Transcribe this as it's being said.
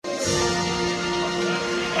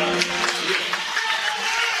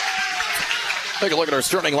Take a look at our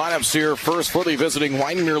starting lineups here. First for the visiting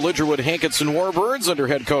Wyndmere Lidgerwood Hankinson Warbirds under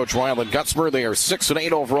head coach Ryland Gutzmer. They are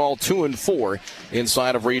 6-8 overall, 2-4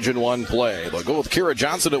 inside of Region 1 play. They'll go with Kira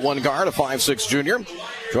Johnson at one guard, a 5'6 junior.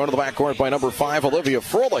 Joined to the backcourt by number 5, Olivia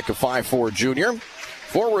Froelich, a 5'4 junior.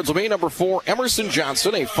 Forwards will be number 4, Emerson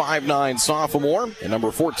Johnson, a 5'9 sophomore. And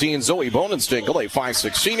number 14, Zoe Bonenstinkle, a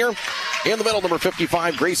 5'6 senior. In the middle, number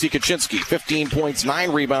 55, Gracie Kaczynski, 15 points,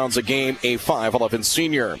 9 rebounds a game, a 5'11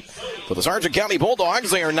 senior. For the Sargent County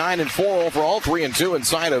Bulldogs, they are 9-4 overall, 3-2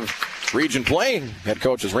 inside of region play. Head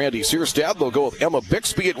coach is Randy Searstad. They'll go with Emma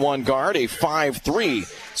Bixby at one guard, a 5'3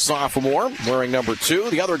 sophomore, wearing number 2.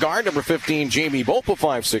 The other guard, number 15, Jamie Bope, a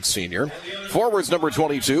 5'6 senior. Forwards, number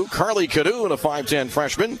 22, Carly Cadoon, a 5'10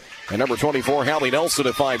 freshman. And number 24, Hallie Nelson,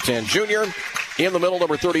 a 5'10 junior. In the middle,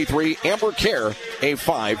 number 33, Amber Kerr, a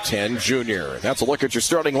 5'10 junior. That's a look at your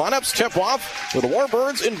starting lineups. Tip off with the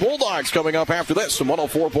Warbirds and Bulldogs coming up after this from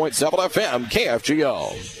 104.7 FM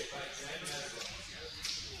KFGO.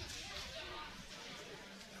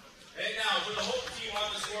 And now for the home team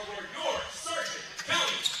on the scoreboard, your Sargent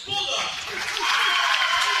County Bulldogs.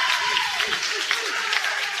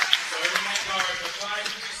 Starting at guard, the 5'3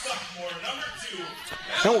 sophomore, number 2.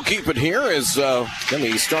 And we'll keep it here as in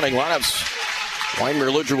the starting lineups.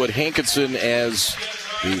 Wyndmere Lidgerwood Hankinson as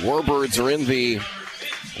the Warbirds are in the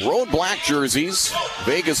road black jerseys,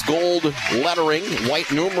 Vegas gold lettering,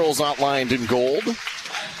 white numerals outlined in gold,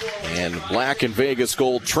 and black and Vegas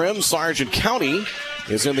gold trim. Sargent County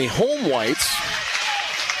is in the home whites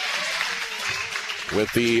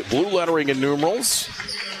with the blue lettering and numerals.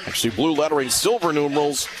 Actually, blue lettering, silver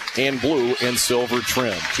numerals, and blue and silver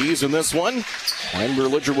trim. Keys in this one. Wyndmere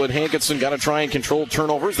Lidgerwood Hankinson got to try and control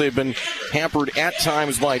turnovers. They've been hampered at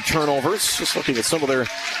times by turnovers. Just looking at some of their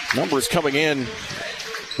numbers coming in.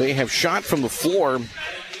 They have shot from the floor.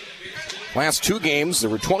 Last 2 games, they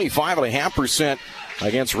were 25.5%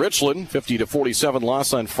 against Richland. 50-47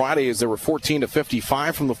 loss on Friday as they were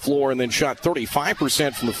 14-55 from the floor and then shot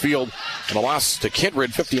 35% from the field. And a loss to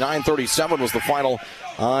Kindred, 59-37 was the final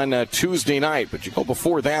on Tuesday night. But you go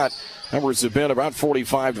before that, numbers have been about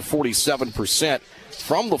 45-47%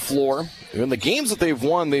 from the floor. In the games that they've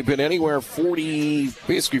won, they've been anywhere 43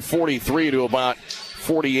 to about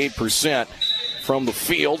 48% from the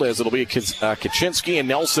field, as it'll be Kaczynski and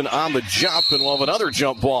Nelson on the jump, and we'll have another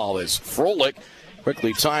jump ball as Froelich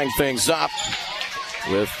quickly tying things up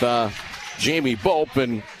with Jamie Bope,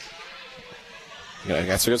 and I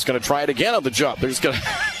guess they're just going to try it again on the jump. They're just going to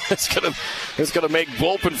it's going to make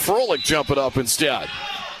Bope and Froelich jump it up instead.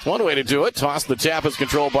 One way to do it. Toss the tap is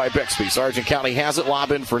controlled by Bixby. Sargent County has it.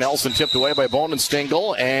 Lob in for Nelson. Tipped away by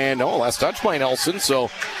Bonenstinkle. And, last touch by Nelson. So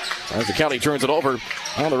Sargent County turns it over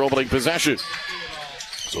on their opening possession.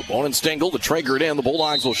 So Bonenstinkle to trigger it in. The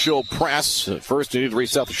Bulldogs will show press. First, you need to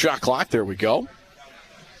reset the shot clock. There we go.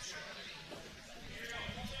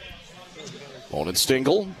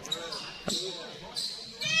 Bonenstinkle.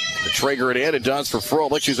 To trigger it in, it does for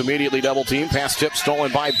Froelich. She's immediately double teamed. Pass tip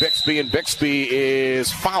stolen by Bixby, and Bixby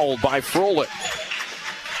is fouled by Froelich.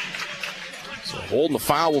 So holding the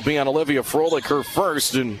foul will be on Olivia Froelich, her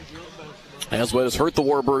first, and as what has hurt the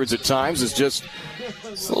Warbirds at times is just a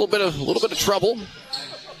little bit of trouble.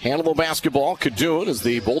 Handleable basketball. Cadoon as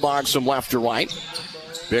the Bulldogs from left to right.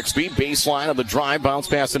 Bixby, baseline of the drive, bounce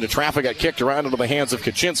pass into traffic, got kicked around into the hands of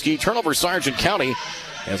Kaczynski. Turnover, Sargent County.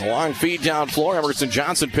 Has a long feed down floor. Emerson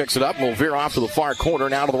Johnson picks it up and will veer off to the far corner,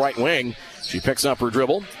 now to the right wing. She picks up her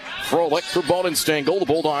dribble. Froelich for Bonenstinkle. The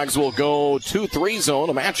Bulldogs will go 2-3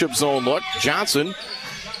 zone, a matchup zone look. Johnson,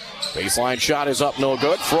 baseline shot is up, no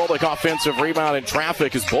good. Froelich offensive rebound in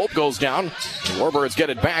traffic as Bope goes down. The Warbirds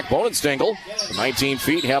get it back. Bonenstinkle, 19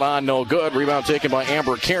 feet, head on, no good. Rebound taken by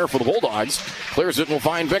Amber Kerr for the Bulldogs. Clears it and will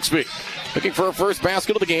find Bixby. Looking for her first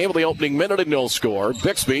basket of the game with the opening minute and no score.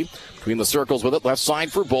 Bixby between the circles with it. Left side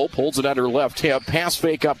for Bope. Holds it at her left hip. Pass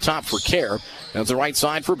fake up top for Kerr. That's the right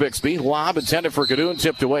side for Bixby. Lob intended for Cadoon.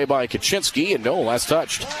 Tipped away by Kaczynski. And no, last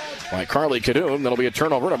touched by Carly Cadoon. That'll be a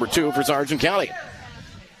turnover, number 2 for Sargent County.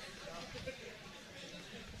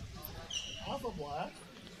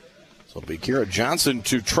 So it'll be Kira Johnson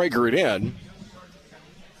to trigger it in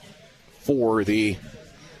for the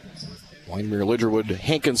Wyndmere Lidgerwood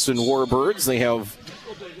Hankinson Warbirds. They have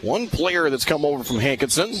one player that's come over from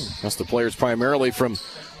Hankinson. That's the players primarily from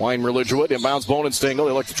Wyndmere Lidgerwood. Inbounds Bonenstinkle.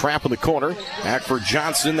 They look to trap in the corner. Back for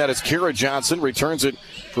Johnson. That is Kira Johnson. Returns it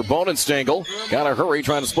for Bonenstinkle. Got to hurry,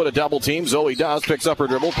 trying to split a double team. Zoe does. Picks up her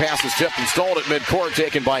dribble. Passes tipped and stolen at midcourt.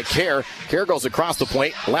 Taken by Kerr. Kerr goes across the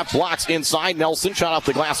plate. Left blocks inside. Nelson shot off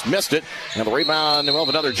the glass. Missed it. And the rebound. And we'll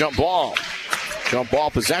have another jump ball. Jump ball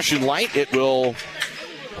possession light. It will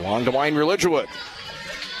belong to Wyndmere Lidgerwood.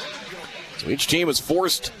 So each team has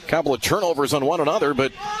forced a couple of turnovers on one another,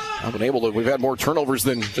 but I've been able to. We've had more turnovers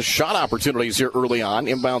than just shot opportunities here early on.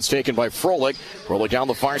 Inbounds taken by Froelich. Froelich down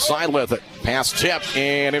the far side with it. Pass tipped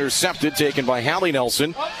and intercepted, taken by Hallie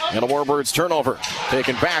Nelson. And a Warbirds turnover.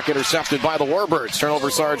 Taken back, intercepted by the Warbirds. Turnover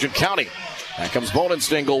Sargent County. That comes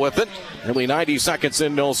Bonenstingle with it. Nearly 90 seconds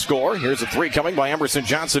in, no score. Here's a three coming by Emerson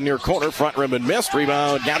Johnson near corner. Front rim and missed.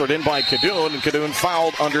 Rebound gathered in by Kadoon, and Kadoon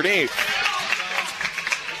fouled underneath.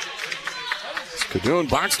 Kadoon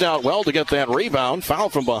boxed out well to get that rebound. Foul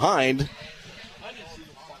from behind.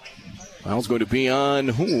 Foul's going to be on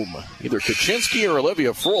whom? Either Kaczynski or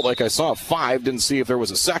Olivia Froelich. I saw a 5. Didn't see if there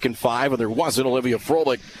was a second 5, and there wasn't. Olivia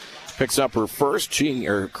Froelich picks up her first.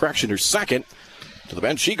 Her second. To the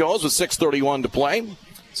bench she goes with 6:31 to play.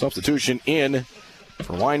 Substitution in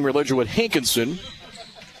for Weinmer Lidgerwood Hankinson.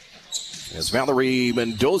 As Valerie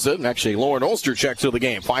Mendoza, and actually Lauren Ulster checks to the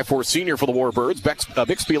game. 5'4" senior for the Warbirds.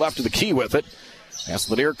 Bixby left to the key with it. Pass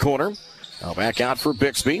the near corner. Now back out for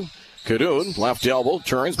Bixby. Kadoon, left elbow,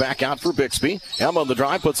 turns back out for Bixby. Emma on the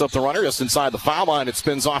drive, puts up the runner just inside the foul line. It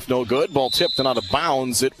spins off, no good. Ball tipped and out of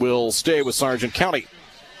bounds. It will stay with Sargent County.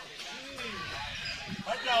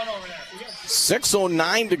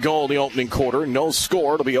 6:09 to go in the opening quarter. No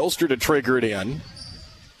score. It'll be Ulster to trigger it in.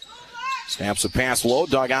 Snaps a pass low,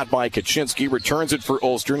 dug out by Kaczynski, returns it for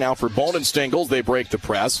Ulster. Now for Bonenstingle, they break the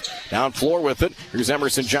press. Down floor with it. Here's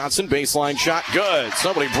Emerson Johnson, baseline shot, good.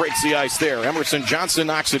 Somebody breaks the ice there. Emerson Johnson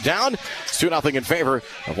knocks it down. It's 2-0 in favor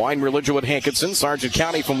of Weinmer Lidgerwood Hankinson. Sargent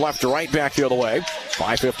County from left to right, back the other way.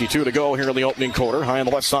 5:52 to go here in the opening quarter. High on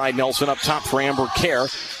the left side, Nelson up top for Amber Kerr.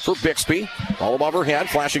 For Bixby, all above her head,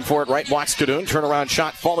 flashing for it, right blocks Kadoon. Turnaround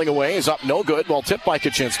shot falling away, is up, no good. Ball tipped by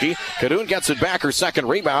Kaczynski. Kadoon gets it back, her second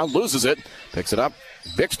rebound, loses it. Picks it up.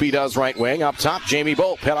 Bixby does right wing. Up top, Jamie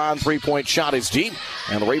Bolt. Head on three-point shot is deep.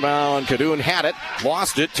 And the rebound, Kadoon had it.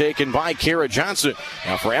 Lost it. Taken by Kira Johnson.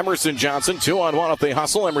 Now for Emerson Johnson. 2-on-1 if they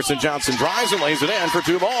hustle. Emerson Johnson drives and lays it in for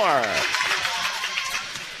 2 more.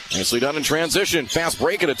 Nicely done in transition. Fast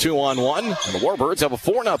break at a 2-on-1. And the Warbirds have a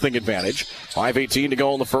 4-0 advantage. 5:18 to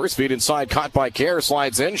go in the first. Feed inside. Caught by Kerr.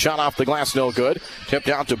 Slides in. Shot off the glass. No good. Tipped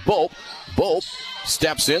out to Bolt. Bolt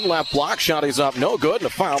steps in. Left block. Shot is up. No good. And a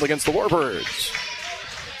foul against the Warbirds.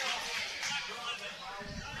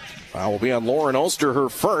 Foul will be on Lauren Ulster. Her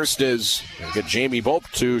first as we get Jamie Bolt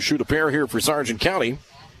to shoot a pair here for Sargent County.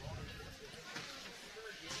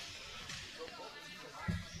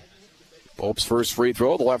 Bope's first free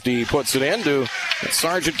throw. The lefty puts it in to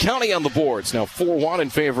Sargent County on the boards. Now 4-1 in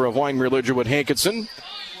favor of Weinmer Lidgerwood Hankinson.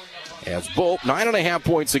 As Bope, 9.5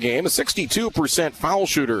 points a game, a 62% foul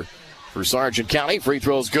shooter for Sargent County. Free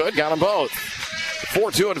throws good, got them both.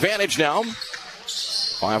 4-2 advantage now.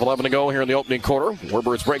 5:11 to go here in the opening quarter.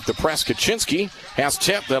 Warbirds break the press. Kaczynski has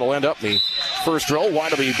tipped. That'll end up in the first row.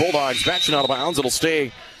 Wide of the Bulldogs bench and out of bounds. It'll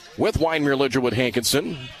stay with Weinmer Lidgerwood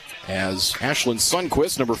Hankinson. As Ashlyn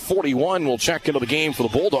Sundquist, number 41, will check into the game for the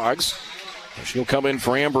Bulldogs. She'll come in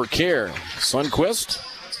for Amber Kerr. Sundquist,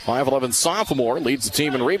 5'11 sophomore, leads the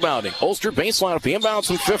team in rebounding. Ulster baseline at the inbounds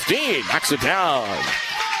from 15. Knocks it down.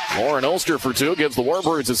 Lauren Ulster for 2 gives the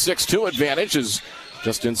Warbirds a 6-2 advantage. Is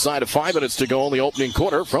just inside of 5 minutes to go in the opening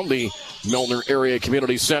quarter from the Milner Area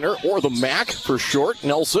Community Center, or the MAC for short.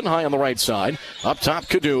 Nelson high on the right side. Up top,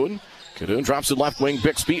 Kadoon. Kadoon drops it left wing.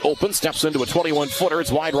 Bixby open, steps into a 21-footer.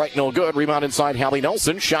 It's wide right, no good. Rebound inside, Hallie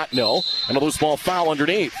Nelson. Shot no. And a loose ball foul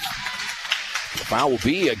underneath. The foul will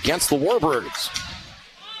be against the Warbirds.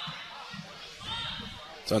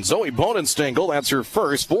 It's on Zoe Bonenstingle. That's her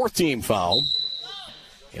first, 4th team foul.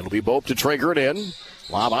 It'll be Bope to trigger it in.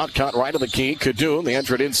 Lob out, cut right of the key. Kadoon, they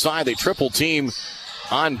enter it inside. They triple team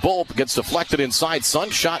on Bope. Gets deflected inside.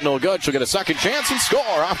 Sun shot no good. She'll get a second chance and score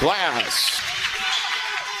off glass.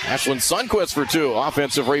 Ashlyn Sundquist for 2.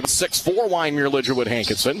 Offensive rebound. 6-4 Weinmer Lidgerwood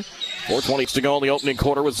Hankinson. 4:20 to go in the opening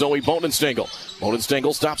quarter with Zoe Bonenstingle.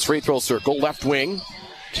 Bonenstingle stops free throw circle. Left wing.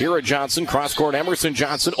 Kira Johnson. Cross court. Emerson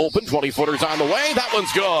Johnson open. 20-footers on the way. That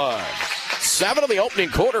one's good. 7 of the opening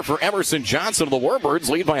quarter for Emerson Johnson. The Warbirds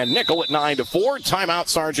lead by a nickel at 9-4. Timeout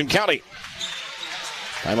Sargent County.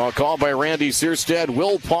 Timeout called by Randy Searstead.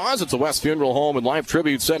 Will pause. It's a West Funeral Home and Life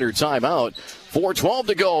Tribute Center timeout. 4:12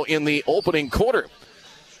 to go in the opening quarter.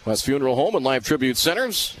 West Funeral Home and Life Tribute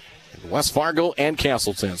Centers, West Fargo and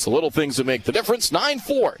Castleton. So little things that make the difference.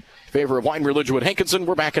 9-4 in favor of Weinmer Lidgerwood Hankinson.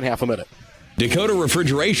 We're back in half a minute. Dakota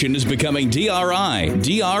Refrigeration is becoming DRI.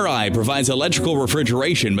 DRI provides electrical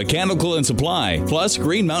refrigeration, mechanical, and supply, plus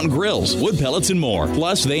Green Mountain Grills, wood pellets, and more.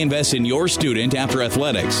 Plus, they invest in your student after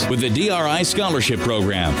athletics with the DRI Scholarship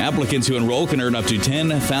Program. Applicants who enroll can earn up to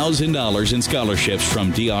 $10,000 in scholarships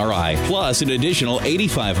from DRI, plus an additional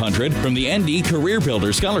 $8,500 from the ND Career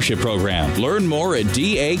Builder Scholarship Program. Learn more at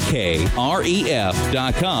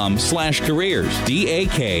dakref.com/careers.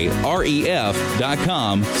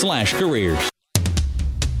 dakref.com/careers.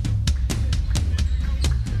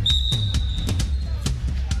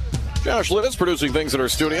 Josh Littis producing things in our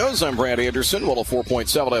studios. I'm Brad Anderson,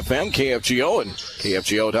 104.7 FM, KFGO, and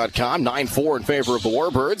KFGO.com. 9-4 in favor of the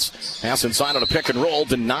Warbirds. Pass inside on a pick and roll,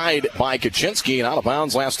 denied by Kaczynski, and out of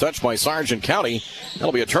bounds, last touch by Sargent County.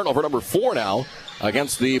 That'll be a turnover number 4 now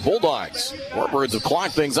against the Bulldogs. Warbirds have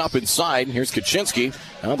clocked things up inside. Here's Kaczynski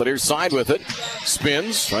on the near side with it.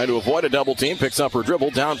 Spins, trying to avoid a double team. Picks up her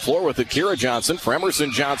dribble. Down floor with it, Kira Johnson. For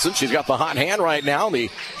Emerson Johnson, she's got the hot hand right now.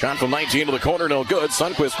 The shot from 19 to the corner, no good.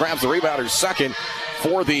 Sundquist grabs the rebounder second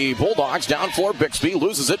for the Bulldogs. Down floor, Bixby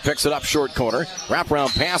loses it, picks it up short corner.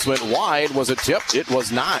 Wraparound pass went wide. Was it tipped? It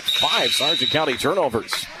was not. 5 Sargent County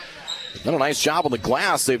turnovers. They've done a nice job on the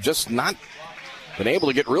glass. They've just not been able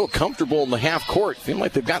to get real comfortable in the half court. Feel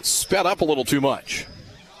like they've got sped up a little too much.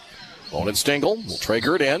 Bonin Stengel will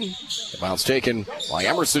trigger it in. The bounce taken by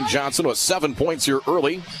Emerson Johnson with 7 points here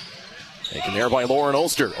early. Taken there by Lauren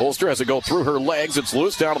Oster. Oster has to go through her legs. It's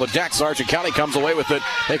loose down to the deck. Sargent County comes away with it.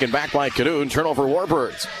 Taken back by Cadoon. Turnover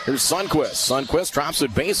Warbirds. Here's Sundquist. Sundquist drops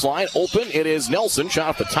it baseline. Open. It is Nelson. Shot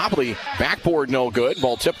off the top of the backboard. No good.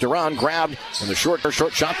 Ball tipped around. Grabbed. And the short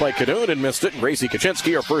shot by Cadoon and missed it. And Gracie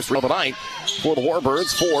Kaczynski, her first run of the night for the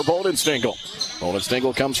Warbirds for Bonin Stengel. Bonin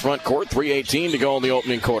Stengel comes front court. 3:18 to go in the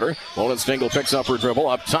opening quarter. Bonin Stengel picks up her dribble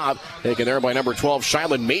up top. Taken there by number 12,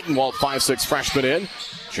 Shylin Maitenwald, 5'6" freshman in.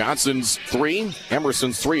 Johnson's 3.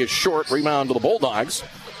 Emerson's 3 is short. Rebound to the Bulldogs.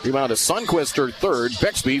 Rebound to Sundquist, her third.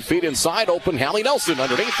 Bixby, feet inside, open. Hallie Nelson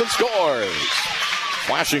underneath and scores.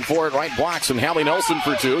 Flashing for it, right blocks, and Hallie Nelson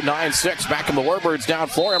for 2. 9-6 back in the Warbirds down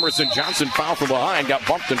floor. Emerson Johnson foul from behind. Got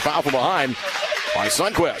bumped and foul from behind by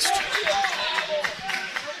Sundquist.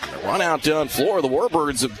 Run out down floor. The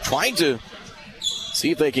Warbirds have tried to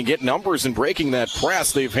see if they can get numbers in breaking that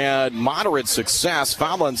press. They've had moderate success.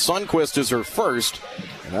 Foul on Sundquist is her first.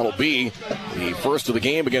 And that'll be the first of the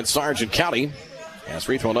game against Sargent County. As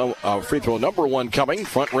free throw number 1 coming.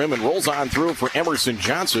 Front rim and rolls on through for Emerson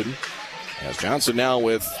Johnson. As Johnson now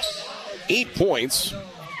with 8 points.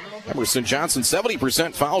 Emerson Johnson,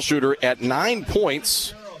 70% foul shooter at 9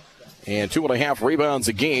 points. And 2.5 rebounds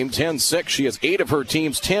a game. 10-6. She has 8 of her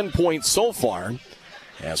team's 10 points so far.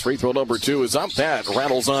 As free throw number 2 is up, that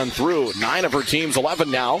rattles on through. 9 of her team's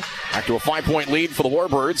 11 now. Back to a 5-point lead for the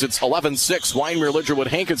Warbirds. It's 11-6, Wyndmere Lidgerwood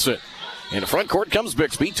Hankinson. In the front court comes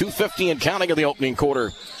Bixby, 2:50 and counting in the opening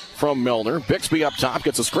quarter from Milner. Bixby up top,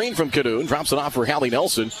 gets a screen from Cadoon, drops it off for Hallie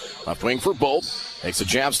Nelson. Left wing for Bolt. Takes a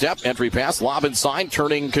jab step, entry pass, lob inside,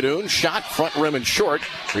 turning Cadoon. Shot, front rim and short.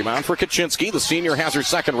 Rebound for Kaczynski. The senior has her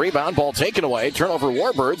second rebound. Ball taken away. Turnover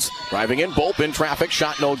Warbirds. Driving in, Bolt in traffic.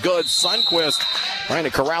 Shot no good. Sundquist trying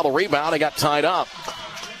to corral the rebound. It got tied up.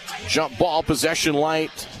 Jump ball, possession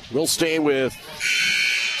light. Will stay with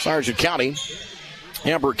Sargent County.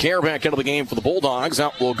 Amber Kerr back into the game for the Bulldogs.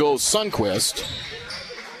 Out will go Sundquist.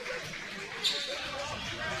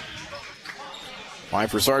 5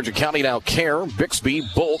 for Sargent County now. Kerr, Bixby,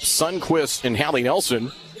 Bolt, Sundquist, and Hallie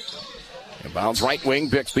Nelson. Inbounds right wing.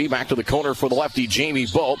 Bixby back to the corner for the lefty Jamie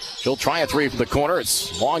Bolt. She'll try a 3 from the corner.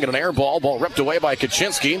 It's long and an air ball. Ball ripped away by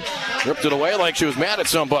Kaczynski. Ripped it away like she was mad at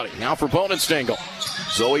somebody. Now for Bonin Stengel.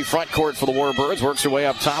 Zoe front court for the Warbirds. Works her way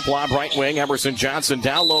up top. Lob right wing. Emerson Johnson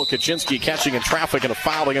down low. Kaczynski catching in traffic and a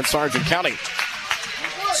foul against Sargent County.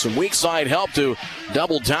 Some weak side help to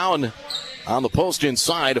double down on the post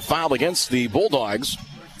inside. A foul against the Bulldogs.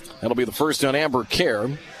 That'll be the first on Amber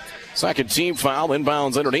Kerr. Second team foul.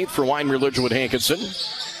 Inbounds underneath for Wyndmere Lidgerwood Hankinson.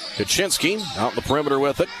 Kaczynski out the perimeter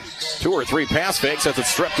with it. 2 or 3 pass fakes as it's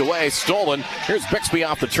stripped away. Stolen. Here's Bixby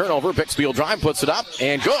off the turnover. Bixby will drive, puts it up,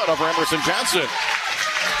 and good over Emerson Johnson.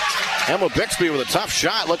 Emma Bixby with a tough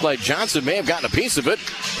shot. Looked like Johnson may have gotten a piece of it.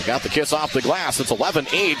 He got the kiss off the glass. It's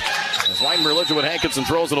 11-8 as Wyndmere Lidgerwood Hankinson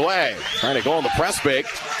throws it away. Trying to go on the press fake.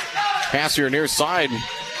 Pass here near side.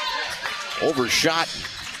 Overshot.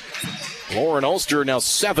 Lauren Oster, now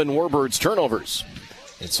 7 Warbirds turnovers.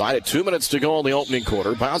 Inside at 2 minutes to go in the opening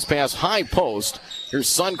quarter. Bounce pass high post. Here's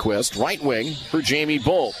Sundquist, right wing for Jamie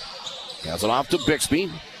Bolt. Pass it off to Bixby.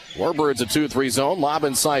 Warbirds a 2-3 zone. Lob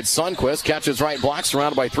inside Sundquist. Catches right block,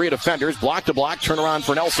 surrounded by 3 defenders. Block to block. Turnaround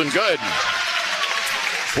for Nelson. Good.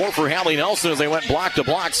 4 for Hallie Nelson as they went block to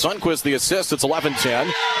block. Sundquist the assist. It's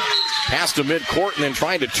 11-10. Pass to midcourt and then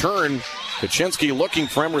trying to turn. Kaczynski looking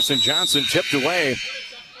for Emerson Johnson. Tipped away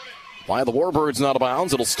by the Warbirds, out of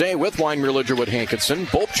bounds. It'll stay with Weinmere Lidgerwood Hankinson.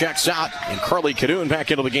 Both checks out, and Carly Cadoon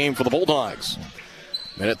back into the game for the Bulldogs.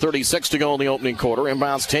 Minute 36 to go in the opening quarter.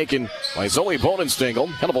 Inbounds taken by Zoe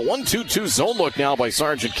Bonenstingle. Kind of a 1-2-2 zone look now by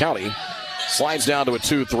Sargent County. Slides down to a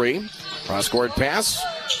 2-3. Cross-court pass.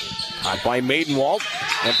 Caught by Maidenwald.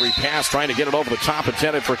 Entry pass trying to get it over the top.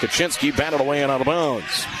 Intended for Kaczynski. Batted away and out of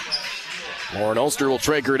bounds. Lauren Ulster will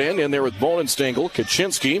trigger it in there with Bonenstingle.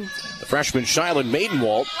 Kaczynski. The freshman Shyland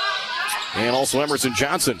Maidenwald. And also Emerson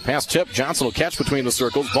Johnson. Pass tip. Johnson will catch between the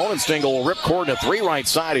circles. Bonenstingle will rip court in a 3 right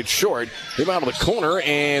side. It's short. Rebound to the corner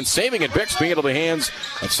and saving it Bixby into the hands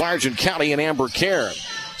of Sargent County and Amber Kerr.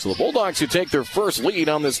 So the Bulldogs who take their first lead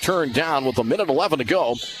on this turn down with a minute 11 to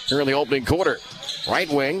go here in the opening quarter. Right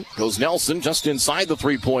wing goes Nelson just inside the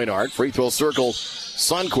 3-point arc. Free throw circle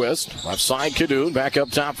Sundquist. Left side Cadoon. Back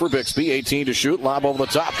up top for Bixby. 18 to shoot. Lob over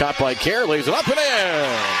the top. Caught by Kerr. Lays it up and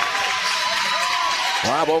in.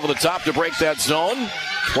 Lob over the top to break that zone.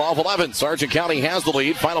 12-11. Sargent County has the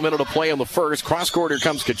lead. Final minute of play in the first. Cross-court, here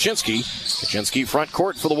comes Kaczynski. Kaczynski front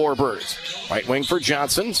court for the Warbirds. Right wing for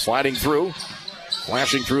Johnson. Sliding through.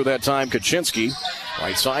 Flashing through that time, Kaczynski.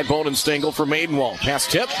 Right side, Bonenstingle for Maidenwald. Pass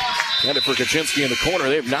tip. Handed for Kaczynski in the corner.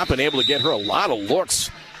 They've not been able to get her a lot of looks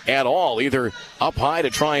at all. Either up high to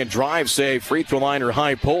try and drive, say, free throw line or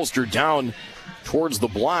high post, or down towards the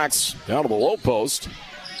blocks, down to the low post.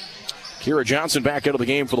 Kira Johnson back into the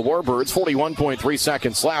game for the Warbirds. 41.3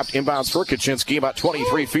 seconds slapped. Inbounds for Kaczynski, about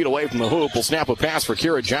 23 feet away from the hoop. Will snap a pass for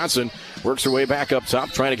Kira Johnson. Works her way back up top,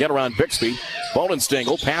 trying to get around Bixby.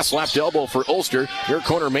 Bonenstingle, pass left elbow for Ulster. Near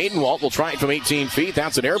corner, Maidenwald will try it from 18 feet.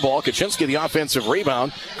 That's an air ball. Kaczynski, the offensive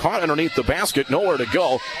rebound. Caught underneath the basket, nowhere to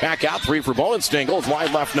go. Back out, 3 for Bonenstingle. It's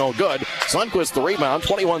wide left, no good. Sundquist the rebound.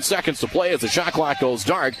 21 seconds to play as the shot clock goes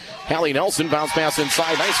dark. Hallie Nelson, bounce pass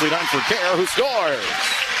inside. Nicely done for Kerr, who scores.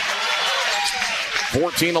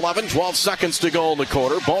 14-11, 12 seconds to go in the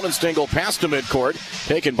quarter. Bonenstingle pass to midcourt,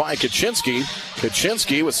 taken by Kaczynski.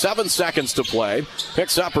 Kaczynski with 7 seconds to play.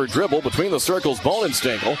 Picks up her dribble between the circles,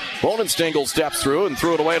 Bonenstingle. Bonenstingle steps through and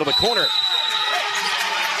threw it away to the corner.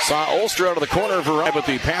 Saw Ulster out of the corner of her right, but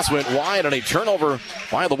the pass went wide, and a turnover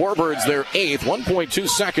by the Warbirds, their 8th. 1.2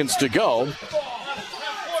 seconds to go.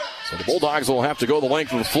 So the Bulldogs will have to go the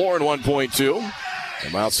length of the floor in 1.2.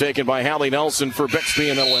 Timeout taken by Hallie Nelson for Bixby,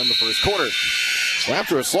 and that'll end the first quarter. So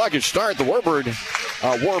after a sluggish start, the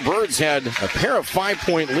Warbirds had a pair of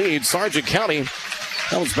 5-point leads. Sargent County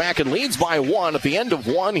comes back and leads by 1 at the end of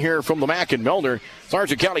 1 here from the Mac and Milner.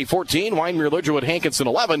 Sargent County 14, Weinmere Lidgerwood Hankinson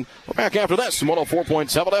 11. We're back after this from 104.7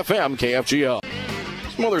 FM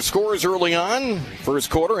KFGO. Some other scores early on.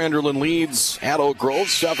 First quarter, Enderlin leads at Oak Grove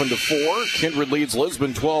 7-4. Kindred leads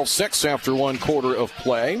Lisbon 12-6 after 1 quarter of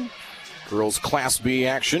play. Girls Class B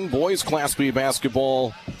action. Boys Class B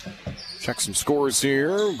basketball. Check some scores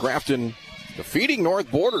here. Grafton defeating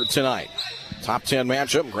North Border tonight. Top 10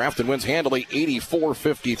 matchup. Grafton wins handily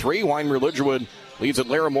 84-53. Weinmere Lidgerwood leads at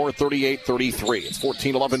Larimore 38-33. It's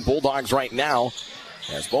 14-11 Bulldogs right now.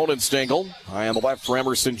 As Bonenstingle high on the left for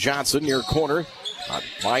Emerson Johnson near corner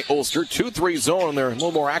by Ulster. 2-3 zone. They're a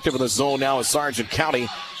little more active in the zone now as Sargent County.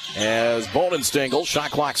 As Bonenstingle,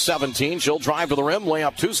 shot clock 17. She'll drive to the rim, lay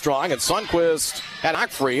up too strong. And Sundquist had knock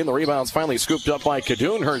free, and the rebound's finally scooped up by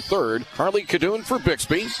Cadoon, her third. Carly Cadoon for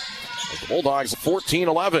Bixby. As the Bulldogs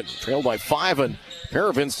 14-11, trailed by 5 and a pair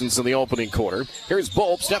of instances in the opening quarter. Here's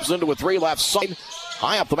Bolt, steps into a 3 left side.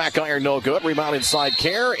 High up the back iron, no good. Rebound inside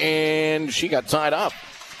Kerr, and she got tied up.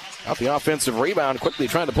 Got the offensive rebound, quickly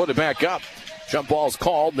trying to put it back up. Jump ball's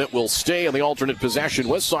called, and it will stay in the alternate possession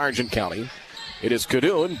with Sargent County. It is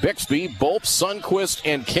Cadoon, Bixby, Bolt, Sundquist,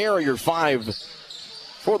 and Kerr, your 5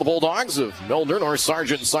 for the Bulldogs of Milner, North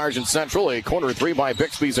Sargent, and Sargent Central. A corner 3 by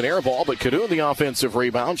Bixby's an air ball, but Cadoon the offensive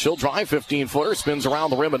rebound. She'll drive 15-footer, spins around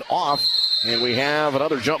the rim and off. And we have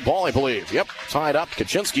another jump ball, I believe. Yep, tied up.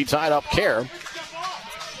 Kaczynski tied up Kerr.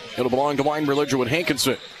 It'll belong to Weinmere Lidgerwood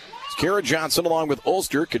Hankinson. It's Kara Johnson along with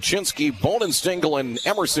Ulster, Kaczynski, Bonenstingle, and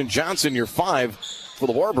Emerson Johnson, your 5 for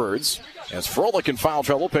the Warbirds. As Froelich in foul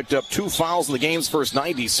trouble, picked up 2 fouls in the game's first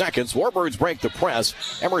 90 seconds. Warbirds break the press.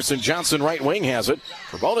 Emerson Johnson, right wing, has it.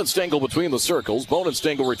 For Bonenstingle between the circles.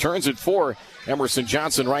 Bonenstingle returns it for Emerson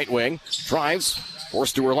Johnson, right wing. Drives,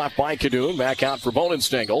 Forced to her left by Kadoon. Back out for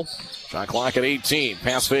Bonenstengel. Shot clock at 18.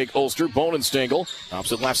 Pass fake Ulster. Bonenstengel.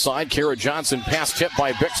 Opposite left side. Kara Johnson. Pass tip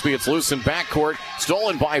by Bixby. It's loose in backcourt.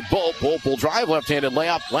 Stolen by Bolt. Bolt will drive. Left-handed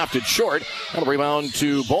layup. Left it short. And a rebound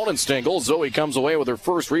to Bonenstengel. Zoe comes away with her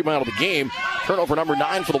first rebound of the game. Turnover number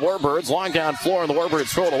 9 for the Warbirds. Long down floor, and the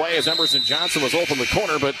Warbirds throw it away as Emerson Johnson was open the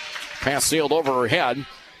corner, but pass sailed over her head.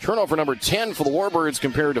 Turnover number 10 for the Warbirds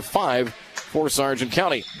compared to 5 for Sargent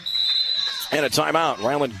County. And a timeout.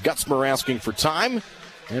 Ryland Gutzmer asking for time,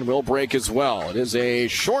 and will break as well. It is a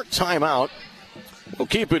short timeout. We'll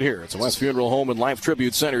keep it here. It's a West Funeral Home and Life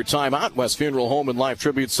Tribute Center timeout. West Funeral Home and Life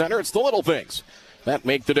Tribute Center. It's the little things that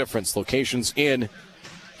make the difference. Locations in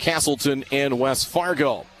Castleton and West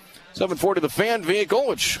Fargo. 740 the fan vehicle,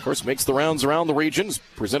 which of course makes the rounds around the regions.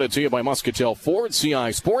 Presented to you by Muscatel Ford,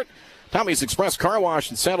 CI Sport, Tommy's Express Car Wash,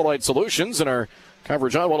 and Satellite Solutions. And our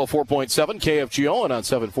coverage on 104.7 KFGO and on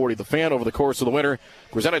 740 the fan over the course of the winter.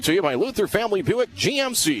 Presented to you by Luther Family Buick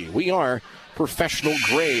GMC. We are professional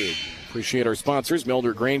grade. Appreciate our sponsors,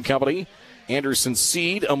 Milder Grain Company, Anderson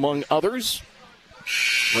Seed, among others.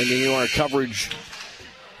 Bringing you our coverage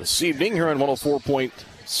this evening here on 104.7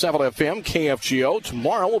 FM KFGO.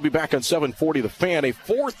 Tomorrow we'll be back on 740 the fan, a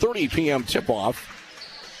 4:30 p.m. tip-off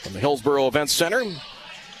from the Hillsboro Events Center.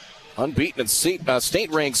 Unbeaten and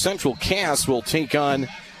state-ranked Central Cass will take on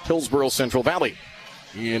Hillsboro Central Valley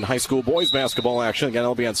in high school boys basketball action. Again,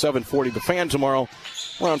 that'll be on 740 the fan tomorrow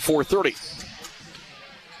around 4:30.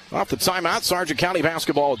 Off the timeout, Sargent County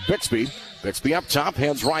basketball with Bixby. Bixby up top,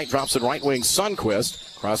 heads right, drops it right wing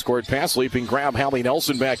Sundquist. Cross-court pass, leaping grab, Hallie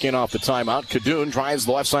Nelson back in off the timeout. Kadoon drives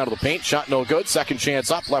the left side of the paint, shot no good. Second chance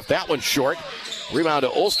up, left that one short. Rebound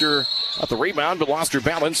to Ulster. Got the rebound, but lost her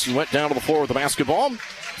balance and went down to the floor with the basketball.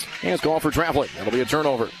 And it's called for traveling. That'll be a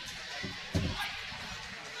turnover.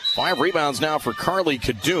 5 rebounds now for Carly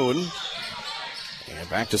Kadoon. And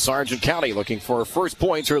back to Sargent County looking for her first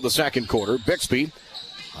points here in the second quarter. Bixby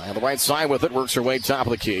on the right side with it, works her way top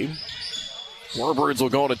of the key. Warbirds will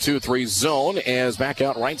go in a 2-3 zone as back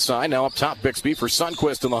out right side. Now up top, Bixby for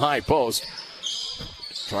Sundquist in the high post.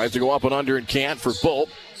 Tries to go up and under and can't for Bolt.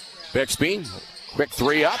 Bixby, quick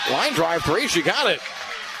 3 up, line drive 3, she got it.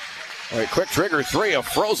 All right, quick trigger 3, a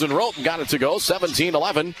frozen rope and got it to go.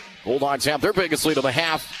 17-11. Bulldogs have their biggest lead of the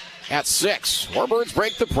half at 6. Warbirds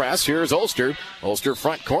break the press. Here's Ulster. Ulster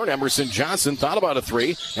front court. Emerson Johnson thought about a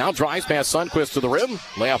 3. Now drives past Sundquist to the rim.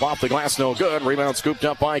 Layup off the glass, no good. Rebound scooped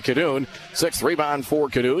up by Kadoon. 6th rebound for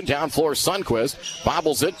Kadoon. Down floor Sundquist.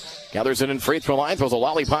 Bobbles it. Gathers it in free throw line. Throws a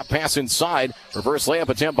lollipop pass inside. Reverse layup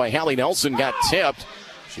attempt by Hallie Nelson. Got tipped.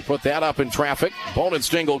 She put that up in traffic.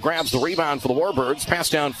 Bonenstengel grabs the rebound for the Warbirds. Pass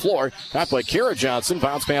down floor. Got by Kara Johnson.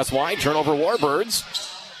 Bounce pass wide. Turnover Warbirds.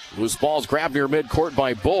 Loose balls grabbed near midcourt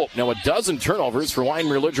by Bolt. Now a dozen turnovers for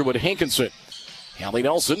Wyndmere Lidgerwood Hankinson. Hallie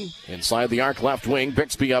Nelson inside the arc left wing.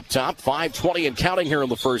 Bixby up top. 5:20 and counting here in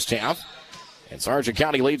the first half. And Sargent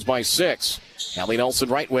County leads by 6. Hallie Nelson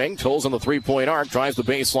right wing. Toes on the three-point arc. Drives the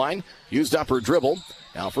baseline. Used up her dribble.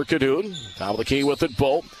 Now for Kadoon. Top of the key with it.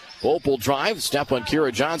 Bolt. Bolt will drive. Step on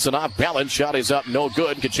Kira Johnson off balance. Shot is up. No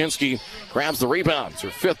good. Kaczynski grabs the rebound. It's her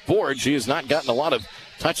 5th board. She has not gotten a lot of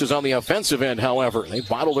touches on the offensive end, however. They've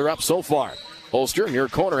bottled her up so far. Ulster near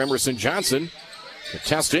corner. Emerson Johnson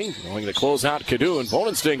contesting. Going to close out Kadoon.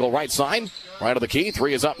 Bonenstengel right side. Right of the key.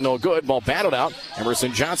 3 is up. No good. Ball batted out.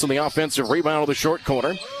 Emerson Johnson the offensive rebound of the short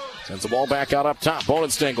corner. Sends the ball back out up top.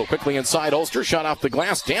 Bonenstengel quickly inside Ulster. Shot off the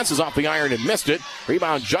glass. Dances off the iron and missed it.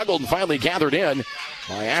 Rebound juggled and finally gathered in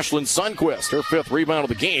by Ashlyn Sundquist. Her 5th rebound of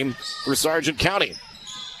the game for Sargent County.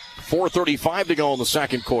 4:35 to go in the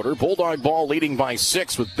second quarter. Bulldog ball leading by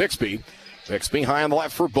 6 with Bixby. Bixby high on the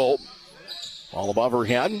left for Bolt. Ball above her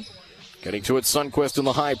head. Getting to it, Sundquist in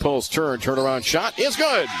the high post. Turnaround shot is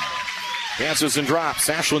good. Dances and drops.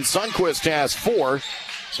 Ashlyn Sundquist has 4.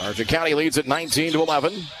 Sargent County leads at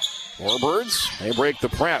 19-11. Warbirds, they break the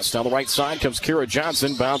press. Down the right side comes Kira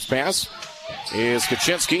Johnson. Bounce pass is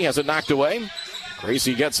Kaczynski. Has it knocked away.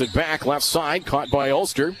 Gracie gets it back. Left side, caught by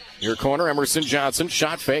Ulster. Near corner, Emerson Johnson.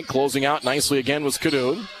 Shot fake. Closing out nicely again was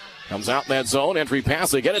Kadoon. Comes out in that zone. Entry pass.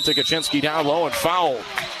 They get it to Kaczynski down low and foul.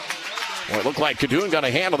 Well, it looked like Kadoon got a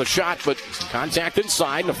hand on the shot, but some contact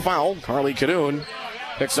inside and a foul. Carly Kadoon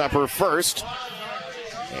picks up her first.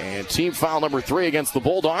 And team foul number 3 against the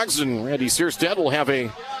Bulldogs. And Randy Searstead will have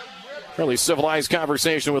a fairly civilized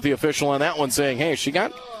conversation with the official on that one, saying, hey, she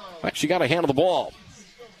got a hand on the ball.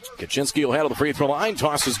 Kaczynski will head to the free throw line.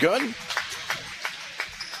 Toss is good.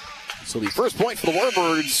 So the first point for the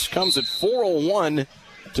Warbirds comes at 4:01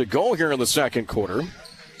 to go here in the second quarter.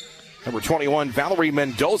 Number 21, Valerie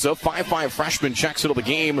Mendoza, 5'5" freshman, checks into the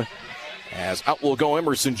game As out will go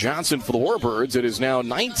Emerson Johnson for the Warbirds. It is now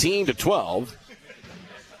 19-12.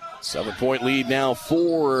 7-point lead now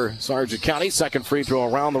for Sargent County. Second free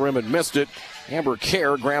throw around the rim and missed it. Amber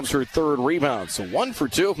Kerr grabs her third rebound. So 1 for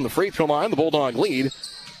 2 from the free throw line. The Bulldog lead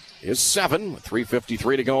is 7 with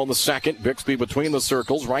 3:53 to go in the second. Bixby between the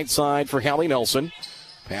circles. Right side for Hallie Nelson.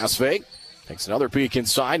 Pass fake. Takes another peek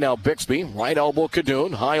inside. Now Bixby. Right elbow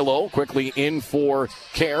Kadoon. High-low. Quickly in for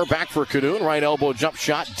Kerr. Back for Kadoon. Right elbow jump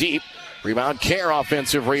shot deep. Rebound Kerr.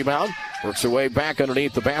 Offensive rebound. Works her way back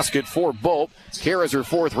underneath the basket for Bolt. Kerr has her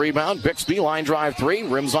fourth rebound. Bixby line drive 3.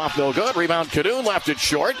 Rims off no good. Rebound Kadoon. Left it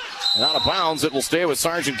short. And out of bounds. It will stay with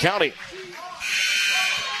Sargent County.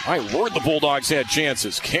 My word, the Bulldogs had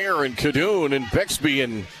chances. Kerr and Kadoon and Bixby,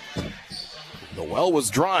 and the well was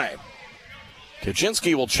dry.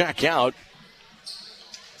 Kaczynski will check out.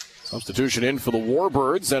 Substitution in for the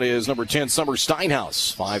Warbirds. That is number 10, Summer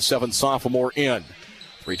Steinhaus. 5'7" sophomore in.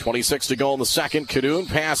 3:26 to go in the second. Kadoon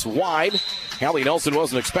pass wide. Hallie Nelson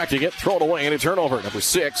wasn't expecting it. Throw it away and a turnover. Number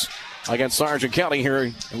 6 against Sargent County here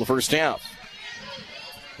in the first half.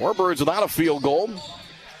 Warbirds without a field goal.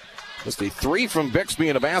 Just a 3 from Bixby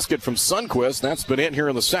and a basket from Sundquist. That's been it here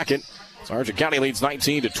in the second. Sargent County leads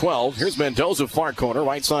 19-12. Here's Mendoza, far corner.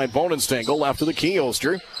 Right side, Bonenstengel. Left to the key,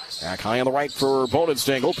 Oster. Back high on the right for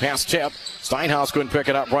Bonenstengel. Pass tip. Steinhaus couldn't pick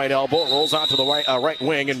it up. Right elbow. Rolls out to the right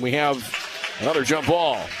wing, and we have another jump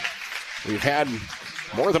ball. We've had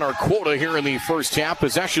more than our quota here in the first half.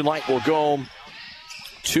 Possession light will go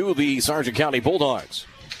to the Sargent County Bulldogs.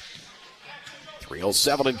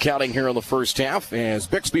 3:07 and counting here in the first half as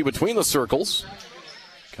Bixby between the circles.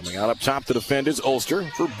 Coming out up top to defend is Oster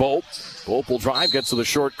for Bolt. Bolt will drive, gets to the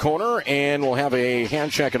short corner, and we'll have a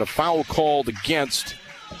hand check and a foul called against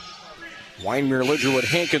Weinmere Lidgerwood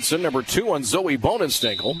Hankinson, number 2 on Zoe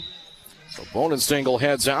Bonenstengel. So Bonenstengel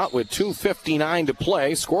heads out with 2:59 to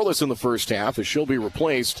play, scoreless in the first half as she'll be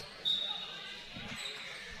replaced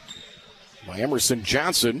by Emerson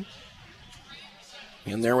Johnson.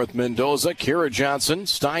 In there with Mendoza, Kira Johnson,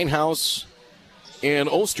 Steinhaus, and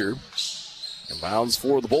Oster. Inbounds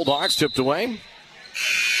for the Bulldogs, tipped away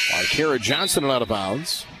by Kira Johnson and out of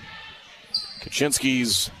bounds.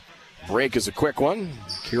 Kaczynski's break is a quick one.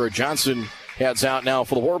 Kira Johnson heads out now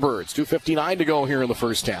for the Warbirds. 2:59 to go here in the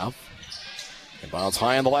first half. Inbounds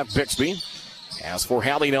high on the left, Bixby. As for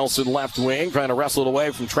Hallie Nelson, left wing, trying to wrestle it away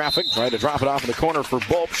from traffic. Tried to drop it off in the corner for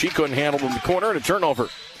Bolt. She couldn't handle it in the corner and a turnover.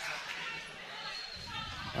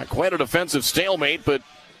 Not quite a defensive stalemate, but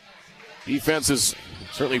defense has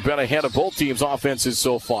certainly been ahead of both teams' offenses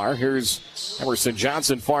so far. Here's Emerson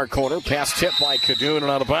Johnson, far corner. Pass tipped by Kadoon and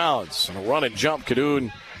out of bounds. And a run and jump.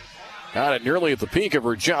 Kadoon got it nearly at the peak of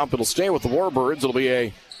her jump. It'll stay with the Warbirds. It'll be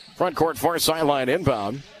a front court far sideline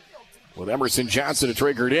inbound with Emerson Johnson to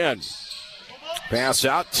trigger it in. Pass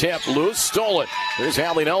out, tip, loose, stole it. There's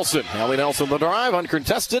Hallie Nelson. Hallie Nelson the drive,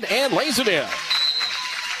 uncontested, and lays it in.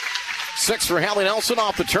 6 for Hallie Nelson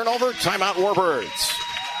off the turnover. Timeout, Warbirds.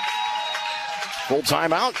 Full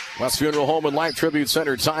timeout. West Funeral Home and Life Tribute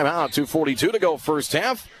Center timeout. 2:42 to go first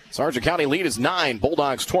half. Sargent County lead is 9.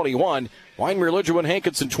 Bulldogs 21. Weinmere Lidgerwood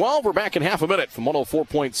Hankinson 12. We're back in half a minute from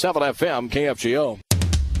 104.7 FM KFGO.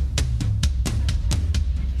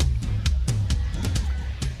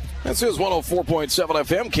 This is 104.7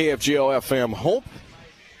 FM KFGO FM Hope.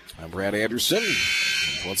 I'm Brad Anderson.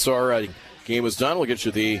 Once our game is done, we'll get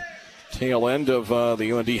you the tail end of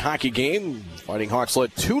the UND hockey game. Fighting Hawks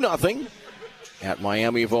led 2-0 at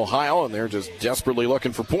Miami of Ohio, and they're just desperately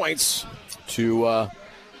looking for points to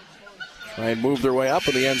try and move their way up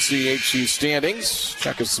in the NCHC standings.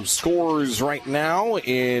 Check us some scores right now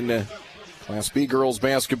in Class B girls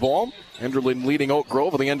basketball. Enderlin leading Oak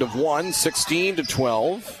Grove at the end of 1,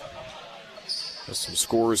 16-12. Just some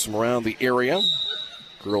scores from around the area.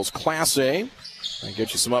 Girls Class A. I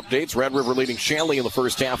get you some updates. Red River leading Shanley in the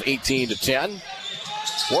first half, 18-10.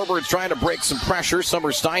 Warbirds trying to break some pressure.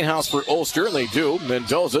 Summer Steinhaus for Oster, and they do.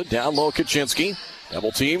 Mendoza down low, Kaczynski.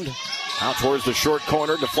 Double teamed. Out towards the short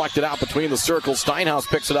corner, deflected out between the circles. Steinhaus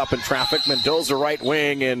picks it up in traffic. Mendoza right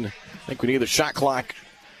wing, and I think we need the shot clock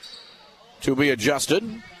to be adjusted.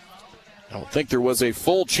 I don't think there was a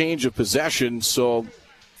full change of possession, so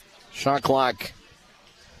shot clock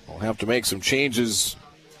will have to make some changes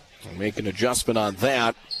and make an adjustment on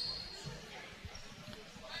that.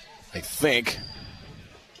 I think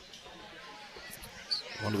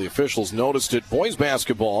one of the officials noticed it. Boys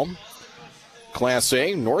basketball, Class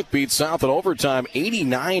A, North beat South in overtime,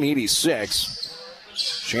 89-86.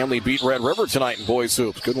 Shanley beat Red River tonight in boys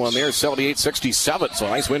hoops. Good one there, 78-67. So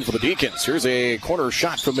nice win for the Deacons. Here's a corner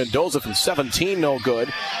shot from Mendoza from 17, no good.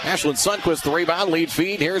 Ashlyn Sundquist, the rebound, lead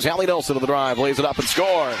feed. Here's Hallie Nelson to the drive, lays it up and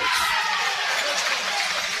scores.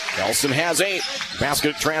 Nelson has 8.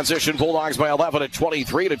 Basket transition. Bulldogs by 11 at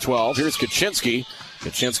 23-12. Here's Kaczynski.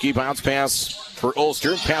 Kaczynski bounce pass for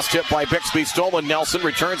Ulster. Pass tip by Bixby. Stolen. Nelson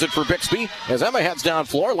returns it for Bixby. As Emma heads down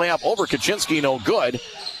floor. Layup over Kaczynski. No good.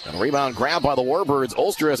 And a rebound grab by the Warbirds.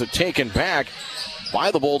 Ulster has it taken back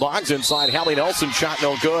by the Bulldogs. Inside Hallie Nelson. Shot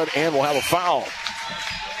no good. And we'll have a foul.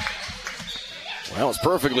 Well, it's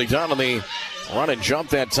perfectly done on the run and jump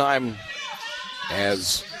that time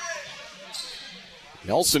as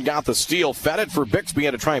Nelson got the steal, fed it for Bixby,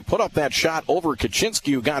 had to try and put up that shot over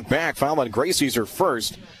Kaczynski, who got back. Foul on Gracie's her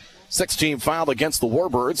first. 6-team foul against the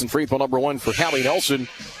Warbirds, and free throw number 1 for Hallie Nelson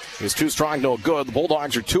is too strong, no good. The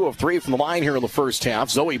Bulldogs are 2 of 3 from the line here in the first half.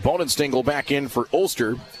 Zoe Bonenstingle back in for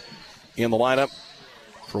Ulster in the lineup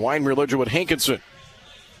for Wyndmere Lidgerwood Hankinson.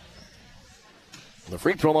 The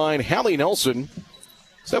free throw line, Hallie Nelson,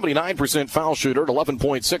 79% foul shooter at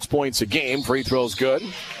 11.6 points a game. Free throws good.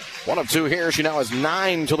 1 of 2 here. She now has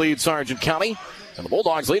 9 to lead Sargent County. And the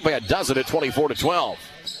Bulldogs lead by a dozen at 24-12.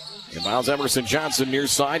 Inbounds Emerson Johnson near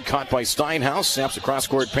side. Caught by Steinhaus. Snaps a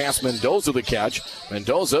cross-court pass. Mendoza the catch.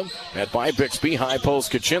 Mendoza met by Bixby. High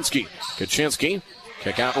post Kaczynski. Kaczynski.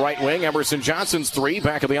 Kick out right wing. Emerson Johnson's 3.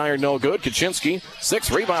 Back of the iron, no good. Kaczynski.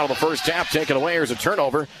 6 rebound in the first half. Taken away. Here's a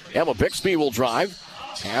turnover. Emma Bixby will drive.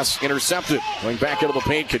 Pass intercepted. Going back into the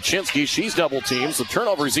paint, Kaczynski. She's double teams. The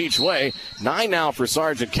turnovers each way. 9 now for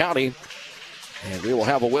Sargent County. And we will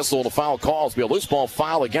have a whistle and a foul call. It'll be a loose ball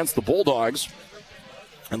foul against the Bulldogs.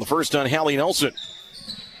 And the first on Hallie Nelson.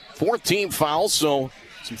 4th team fouls, so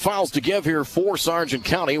some fouls to give here for Sargent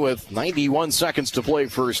County with 91 seconds to play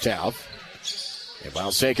first half.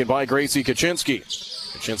 Inbounds taken by Gracie Kaczynski.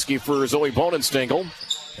 Kaczynski for Zoe Bonenstingle.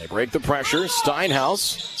 They break the pressure.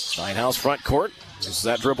 Steinhaus front court. This is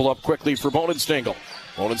that dribble up quickly for Bonenstingle.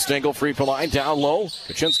 Bonenstingle free throw line down low.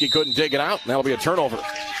 Kaczynski couldn't dig it out, and that'll be a turnover.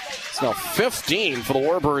 It's now 15 for the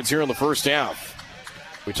Warbirds here in the first half.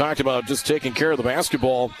 We talked about just taking care of the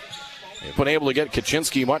basketball. They've been able to get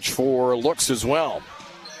Kaczynski much for looks as well.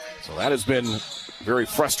 So that has been very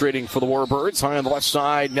frustrating for the Warbirds. High on the left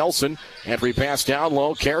side, Nelson. Entry pass down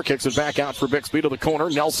low. Kerr kicks it back out for Bixby to the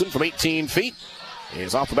corner. Nelson from 18 feet.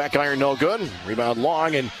 Is off the back iron, no good. Rebound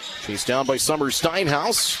long, and chased down by Summer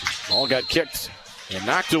Steinhaus. Ball got kicked and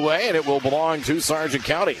knocked away, and it will belong to Sargent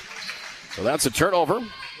County. So that's a turnover.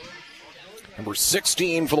 Number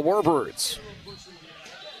 16 for the Warbirds.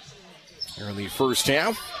 Here in the first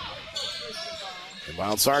half.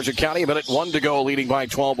 Inbound Sargent County, a minute 1 to go, leading by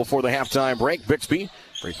 12 before the halftime break. Bixby,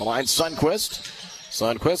 break the line, Sundquist.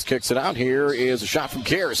 Sundquist kicks it out. Here is a shot from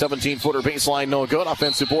Kerr. 17-footer baseline, no good.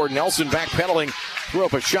 Offensive board, Nelson backpedaling. Threw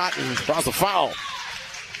up a shot and draws a foul.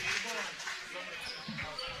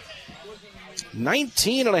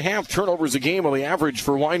 19.5 turnovers a game on the average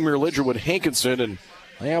for Wyndmere Lidgerwood Hankinson, and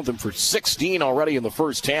they have them for 16 already in the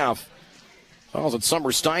first half. Fouls at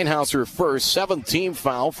Summer Steinhaus her first. 7th team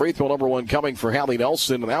foul. Free throw number 1 coming for Hallie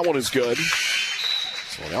Nelson, and that one is good.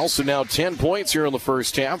 So Nelson now 10 points here in the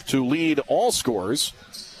first half to lead all scores.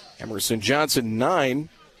 Emerson Johnson 9.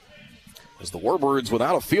 As the Warbirds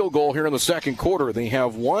without a field goal here in the second quarter. They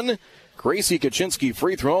have 1 Gracie Kaczynski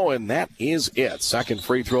free throw, and that is it. Second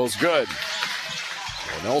free throw's good.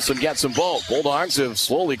 And Nelson gets them both. Bulldogs have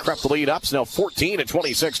slowly crept the lead up. It's now 14 at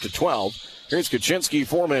 26-12. Here's Kaczynski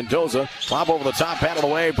for Mendoza. Lob over the top, batted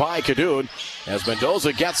away by Kadoun. As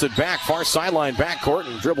Mendoza gets it back, far sideline backcourt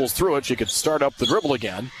and dribbles through it. She could start up the dribble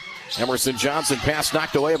again. Emerson Johnson pass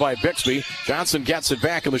knocked away by Bixby. Johnson gets it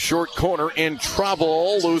back in the short corner, in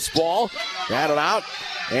trouble. Loose ball. Batted out.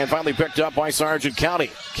 And finally picked up by Sargent County.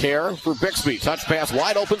 Kerr for Bixby. Touch pass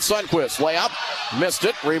wide open. Sundquist. Layup. Missed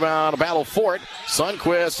it. Rebound. A battle for it.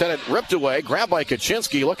 Sundquist had it ripped away. Grabbed by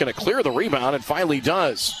Kaczynski. Looking to clear the rebound and finally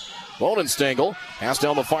does. Bonenstingle. Pass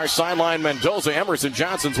down the far sideline. Mendoza. Emerson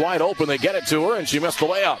Johnson's wide open. They get it to her and she missed the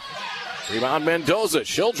layup. Rebound Mendoza.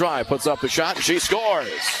 She'll drive. Puts up the shot and she scores.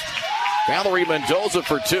 Valerie Mendoza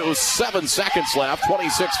for 2. 7 seconds left.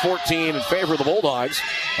 26-14 in favor of the Bulldogs.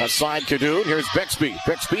 Aside Kadoun. Here's Bixby.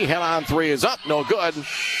 Bixby head on 3 is up. No good. And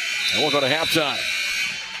we'll go to halftime.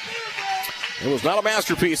 It was not a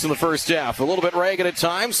masterpiece in the first half. A little bit ragged at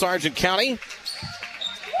times. Sargent County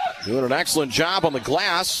doing an excellent job on the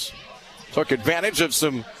glass. Took advantage of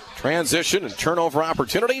some transition and turnover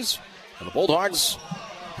opportunities. And the Bulldogs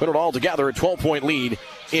put it all together. A 12-point lead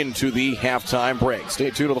into the halftime break. Stay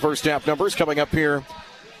tuned to the first half numbers coming up here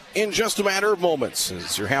in just a matter of moments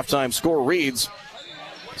as your halftime score reads.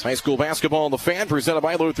 It's high school basketball on the Fan, presented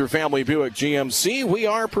by Luther Family Buick GMC. We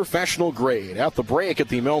are professional grade. At the break at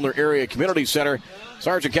the Milner Area Community Center,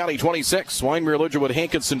 Sargent County 26, Wyndmere Lidgerwood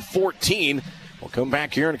Hankinson 14. We'll come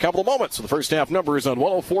back here in a couple of moments. So the first half numbers on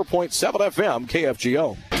 104.7 FM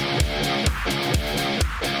KFGO.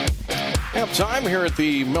 halftime here at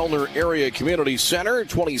the Milner Area Community Center.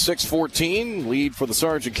 26-14 lead for the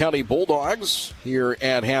Sargent County Bulldogs here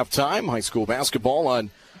at halftime. High school basketball on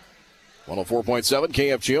 104.7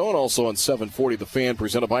 KFGO and also on 740 The Fan,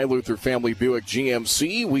 presented by Luther Family Buick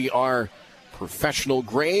GMC. We are professional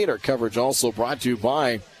grade. Our coverage also brought to you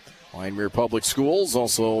by Linemeer Public Schools,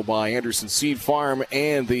 also by Anderson Seed Farm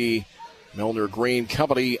and the Milner Grain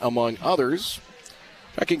Company, among others.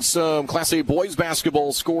 Checking some Class A boys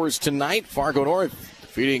basketball scores tonight. Fargo North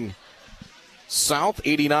defeating South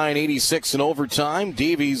 89-86 in overtime.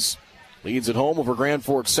 Davies leads at home over Grand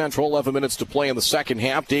Forks Central. 11 minutes to play in the second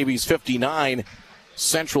half. Davies 59,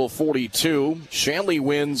 Central 42. Shanley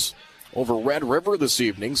wins over Red River this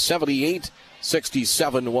evening.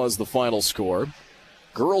 78-67 was the final score.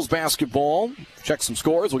 Girls basketball, check some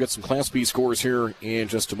scores. We'll get some Class B scores here in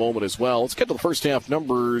just a moment as well. Let's get to the first half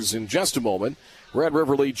numbers in just a moment. Red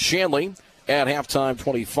River leads Shanley at halftime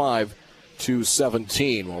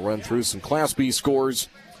 25-17. We'll run through some Class B scores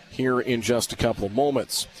here in just a couple of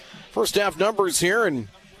moments. First half numbers here, and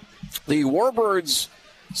the Warbirds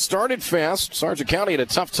started fast. Sargent County had a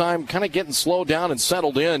tough time kind of getting slowed down and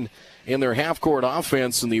settled in their half-court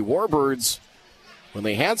offense, and the Warbirds, when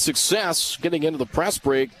they had success getting into the press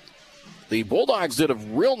break, the Bulldogs did a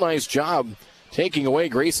real nice job taking away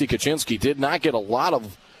Gracie Kaczynski. Did not get a lot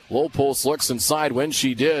of low post looks inside when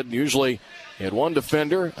she did. Usually had one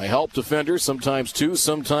defender, a help defender, sometimes two,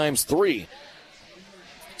 sometimes three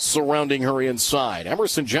surrounding her inside.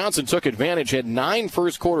 Emerson Johnson took advantage, had 9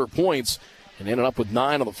 first-quarter points, and ended up with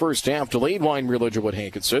 9 on the first half to lead Winemeer Lidgerwood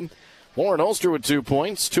Hankinson. Lauren Oster with 2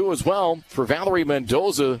 points, 2 as well for Valerie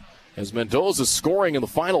Mendoza, as Mendoza scoring in the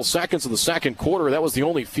final seconds of the second quarter. That was the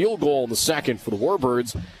only field goal in the second for the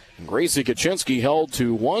Warbirds. And Gracie Kaczynski held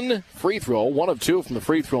to 1 free throw, 1 of 2 from the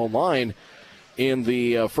free throw line in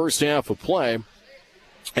the first half of play,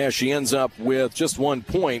 as she ends up with just 1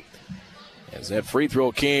 point, as that free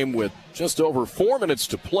throw came with just over 4 minutes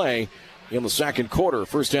to play in the second quarter.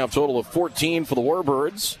 First half total of 14 for the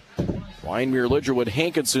Warbirds. Winemeer Lidgerwood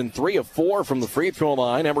Hankinson 3 of 4 from the free throw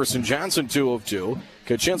line. Emerson Johnson 2 of 2.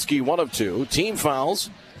 Kaczynski 1 of 2. Team fouls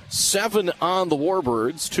 7 on the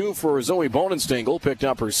Warbirds. 2 for Zoe Bonenstengel, picked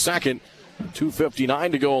up her second.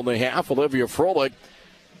 2:59 to go in the half. Olivia Froelich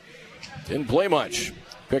didn't play much.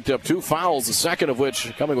 Picked up 2 fouls, the second of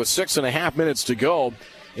which coming with 6.5 minutes to go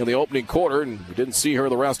in the opening quarter, and we didn't see her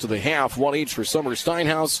the rest of the half. 1 each for Summer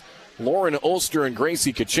Steinhaus, Lauren Oster, and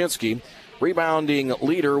Gracie Kaczynski. Rebounding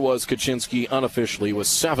leader was Kaczynski unofficially with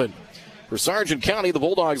 7. For Sargent County, the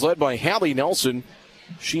Bulldogs led by Hallie Nelson.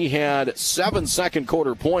 She had 7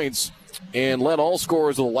 second-quarter points and led all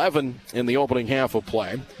scorers with 11 in the opening half of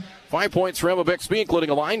play. 5 points for Emma Bixby, including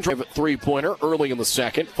a line drive at three-pointer early in the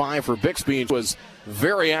second. 5 for Bixby, was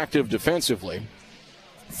very active defensively.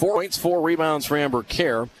 4 points, 4 rebounds for Amber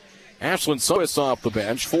Kerr. Ashlyn Sowis off the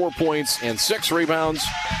bench, 4 points and 6 rebounds,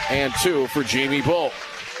 and 2 for Jamie Bolt.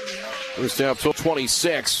 First half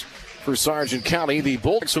 26 for Sargent County. The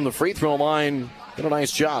Bulldogs from the free throw line did a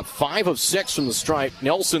nice job. 5 of 6 from the stripe.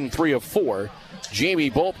 Nelson 3 of 4. Jamie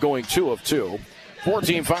Bolt going 2 of 2.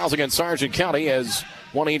 14 fouls against Sargent County, as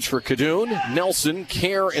 1 each for Cadoon, Nelson,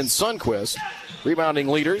 Kerr, and Sundquist. Rebounding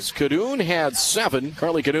leaders, Cadoon had 7.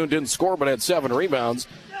 Carly Cadoon didn't score but had 7 rebounds.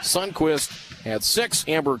 Sundquist had 6,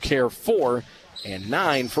 Amber Kerr 4, and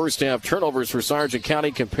 9 first half turnovers for Sargent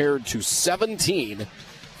County compared to 17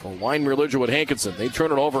 for Winemeer Lidgerwood Hankinson. They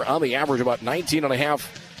turn it over on the average about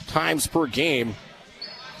 19.5 times per game.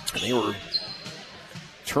 And they were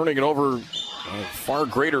turning it over at a far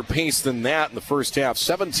greater pace than that in the first half.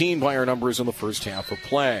 17 by our numbers in the first half of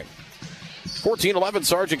play. 14-11,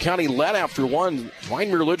 Sargent County led after 1.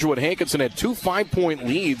 Winemeer Lidgerwood Hankinson had 2 5-point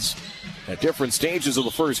leads at different stages of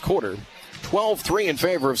the first quarter. 12-3 in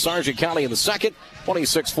favor of Sargent County in the second.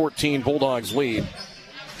 26-14 Bulldogs lead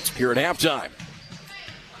here at halftime.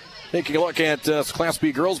 Taking a look at Class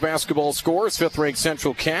B girls basketball scores. 5th-ranked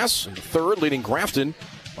Central Cass in third, leading Grafton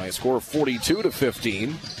by a score of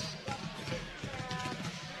 42-15.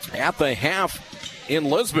 At the half in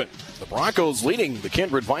Lisbon, the Broncos leading the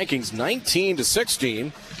Kindred Vikings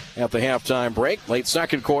 19-16 at the halftime break. Late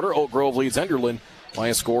second quarter, Oak Grove leads Enderlin by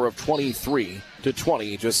a score of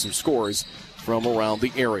 23-20. Just some scores from around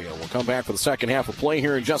the area. We'll come back for the second half of play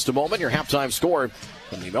here in just a moment. Your halftime score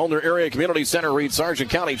from the Milner Area Community Center reads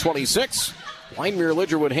Sargent County 26, Winemeer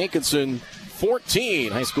Lidgerwood Hankinson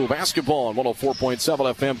 14. High school basketball on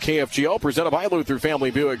 104.7 FM KFGO, presented by Luther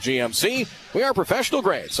Family Buick GMC. We are professional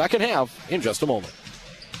grade. Second half in just a moment.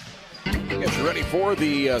 Get you ready for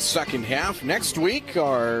the second half. Next week,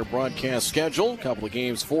 our broadcast schedule. A couple of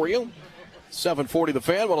games for you. 740 The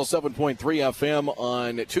Fan, 107.3 FM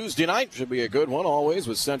on Tuesday night. Should be a good one always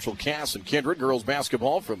with Central Cass and Kindred. Girls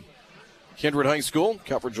basketball from Kindred High School.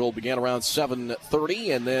 Coverage will begin around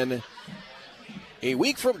 7:30, and then a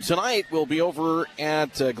week from tonight we'll be over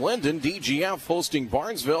at Glendon. DGF hosting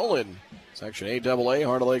Barnesville in Section AAA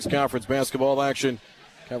Heart of Lakes Conference basketball action.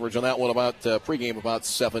 Coverage on that one about pregame about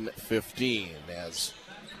 7:15. As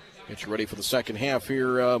get you ready for the second half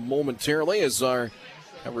here momentarily as our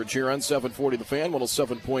coverage here on 740 The Fan,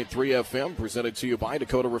 107.3 FM, presented to you by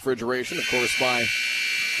Dakota Refrigeration, of course, by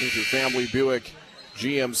Luther Family Buick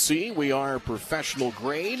GMC. We are professional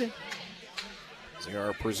grade. They are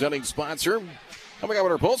our presenting sponsor. Coming up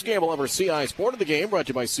in our postgame, we'll have our CI Sport of the Game, brought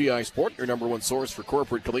to you by CI Sport, your number one source for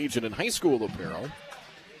corporate, collegiate, and high school apparel.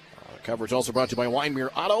 Coverage also brought to you by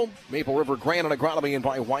Winemere Auto, Maple River Granite Agronomy, and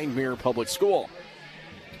by Winemere Public School.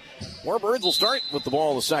 Warbirds will start with the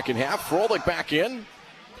ball in the second half. Froelich back in.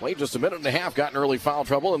 Played just a minute and a half, got in early foul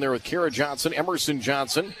trouble in there with Kara Johnson, Emerson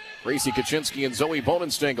Johnson, Gracie Kaczynski, and Zoe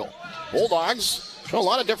Bonenstengel. Bulldogs show a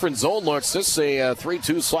lot of different zone looks. This is a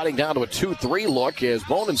 3-2 sliding down to a 2-3 look as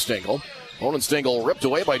Bonenstengel ripped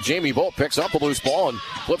away by Jamie Bolt, picks up a loose ball and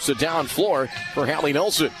flips it down floor for Hallie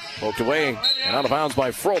Nelson. Poked away and out of bounds by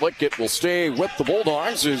Froelich. It will stay with the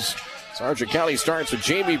Bulldogs as Sargent County starts with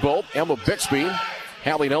Jamie Bolt, Emma Bixby,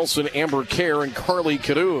 Hallie Nelson, Amber Kerr, and Carly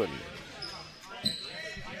Cadoon.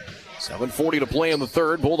 7:40 to play in the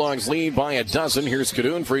third. Bulldogs lead by a dozen. Here's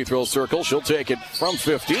Cadoon, free throw circle. She'll take it from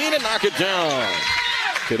 15 and knock it down.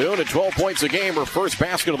 Cadoon at 12 points a game. Her first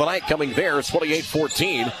basket of the night coming there. It's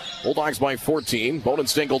 28-14. Bulldogs by 14.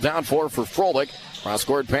 Bonenstengel down for Froelich.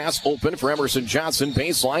 Cross-court pass open for Emerson Johnson.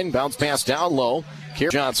 Baseline, bounce pass down low. Kerr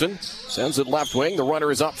Johnson sends it left wing. The runner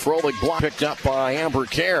is up. Froelich block picked up by Amber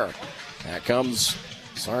Kerr. That comes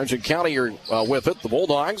Sargent County with it. The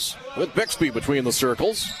Bulldogs with Bixby between the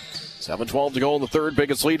circles. 7:12 to go in the third.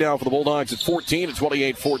 Biggest lead now for the Bulldogs at 14 at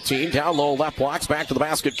 28-14. Down low, left blocks, back to the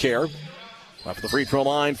basket. Kerr. Left of the free throw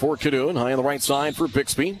line for Cadoon. High on the right side for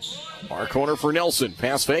Bixby. Far corner for Nelson.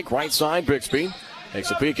 Pass fake, right side, Bixby. Takes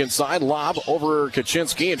a peek inside, lob over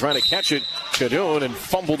Kaczynski and trying to catch it. Cadoon and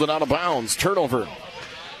fumbled it out of bounds. Turnover.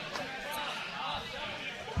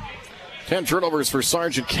 10 turnovers for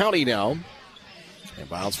Sargent County now. And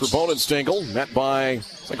bounce for Bonenstengel. Met by,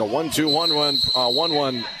 it's like a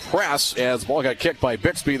 1-2-1-1 press as the ball got kicked by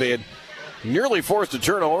Bixby. They had nearly forced a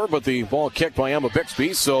turnover, but the ball kicked by Emma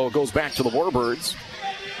Bixby, so it goes back to the Warbirds.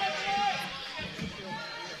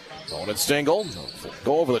 Bonenstengel,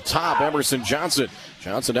 go over the top, Emerson Johnson.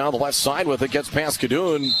 Johnson down the left side with it, gets past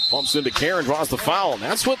Cadoon, bumps into Karen, draws the foul. And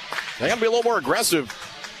that's what, they got to be a little more aggressive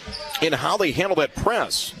in how they handle that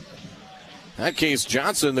press. In that case,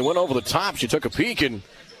 Johnson, they went over the top. She took a peek and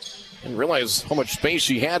didn't realize how much space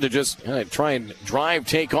she had to just try and drive,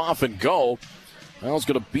 take off, and go. Well, it's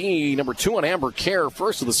going to be number 2 on Amber Kerr,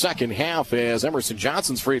 first of the second half, as Emerson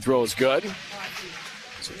Johnson's free throw is good.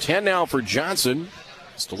 So 10 now for Johnson.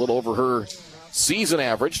 Just a little over her season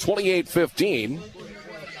average, 28-15.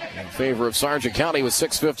 In favor of Sargent County with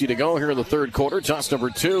 6:50 to go here in the third quarter. Toss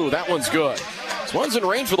number 2. That one's good. This one's in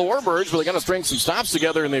range for the Warbirds, but they got to string some stops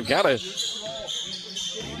together, and they've got to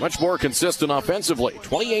be much more consistent offensively.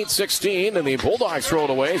 28-16, and the Bulldogs throw it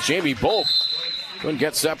away. Jamie Bolt couldn't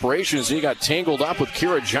get separation as he got tangled up with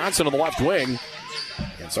Kira Johnson on the left wing.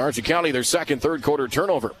 And Sargent County, their second third quarter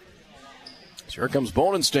turnover. So here comes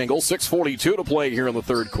Bonenstengel. 6:42 to play here in the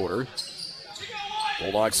third quarter.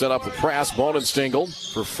 Bulldogs set up the press. Bonenstengel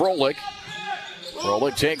for Froelich.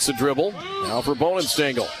 Froelich takes a dribble. Now for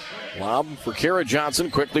Bonenstengel. Lob for Kara Johnson.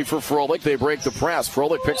 Quickly for Froelich. They break the press.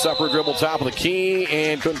 Froelich picks up her dribble top of the key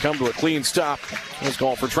and couldn't come to a clean stop. It's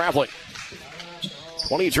called for traveling.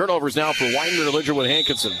 20 turnovers now for Widener, Lidgerwood,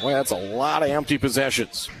 Hankinson. Boy, that's a lot of empty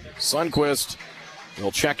possessions. Sundquist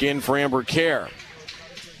will check in for Amber Kerr.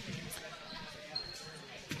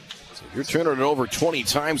 So if you're turning it over 20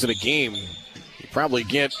 times in a game, you probably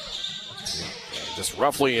get just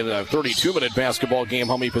roughly in a 32-minute basketball game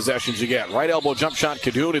how many possessions you get. Right elbow jump shot,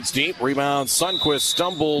 Cadoon, it's deep. Rebound, Sundquist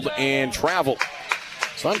stumbled and traveled.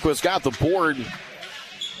 Sundquist got the board.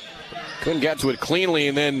 Couldn't get to it cleanly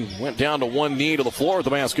and then went down to one knee to the floor with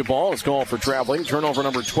the basketball. It's called for traveling. Turnover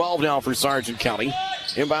number 12 now for Sargent County.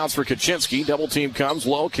 Inbounds for Kaczynski. Double team comes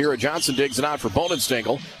low. Kira Johnson digs it out for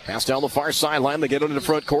Bonenstengel. Pass down the far sideline. They get it into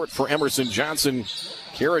front court for Emerson Johnson.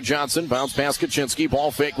 Kira Johnson bounce past Kaczynski.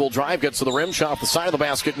 Ball fake will drive. Gets to the rim. Shot off the side of the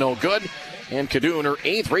basket. No good. And Cadoon, her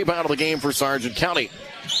 8th rebound of the game for Sargent County.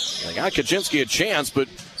 They got Kaczynski a chance, but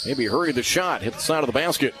maybe hurried the shot. Hit the side of the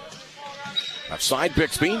basket. Left side,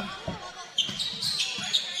 Bixby.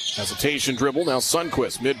 Hesitation dribble. Now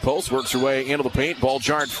Sundquist, mid-post, works her way into the paint. Ball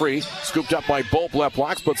jarred free. Scooped up by Bolt. Left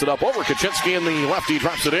blocks, puts it up over Kaczynski, and the lefty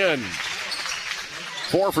drops it in.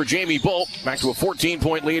 4 for Jamie Bolt. Back to a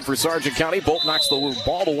 14-point lead for Sargent County. Bolt knocks the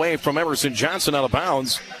ball away from Emerson Johnson out of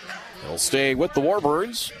bounds. They'll stay with the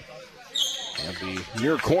Warbirds. And the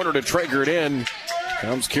near corner to trigger it in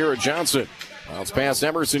comes Kira Johnson. Bounce past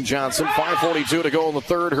Emerson Johnson. 5:42 to go in the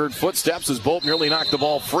third. Heard footsteps as Bolt nearly knocked the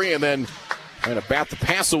ball free, and then trying to bat the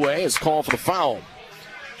pass away is called for the foul.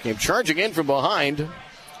 Came charging in from behind,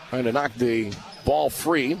 trying to knock the ball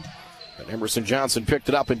free. And Emerson Johnson picked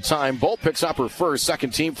it up in time. Bolt picks up her first.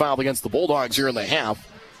 Second team foul against the Bulldogs here in the half.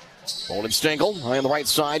 Bolden Stengel high on the right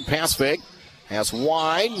side. Pass fake. Pass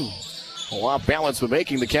wide. A lot of balance, but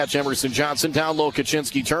making the catch. Emerson Johnson down low.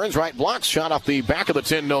 Kaczynski turns. Right blocks. Shot off the back of the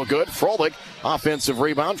tin. No good. Froelich. Offensive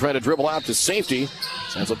rebound. Trying to dribble out to safety.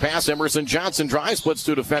 Sends a pass. Emerson Johnson drives. Splits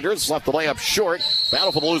two defenders. Left the layup short.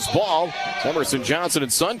 Battle for the loose ball. Emerson Johnson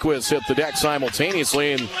and Sundquist hit the deck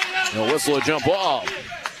simultaneously, and they'll whistle a jump ball.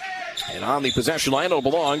 And on the possession line, it'll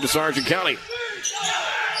belong to Sargent County.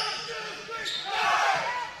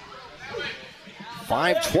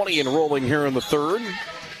 5:20 and rolling here in the third.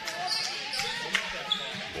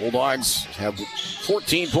 Bulldogs have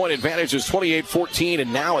 14-point advantages, 28-14,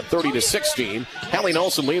 and now at 30-16. Hallie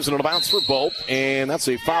Nelson leaves it on a bounce for Bolt, and that's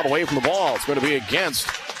a foul away from the ball. It's going to be against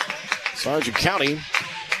Sargent County.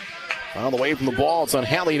 Foul away from the ball. It's on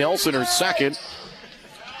Hallie Nelson, her second.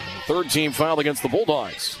 Third team foul against the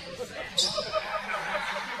Bulldogs.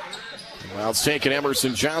 Well, it's taken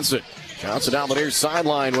Emerson Johnson. Johnson down the near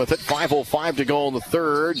sideline with it. 5:05 to go in the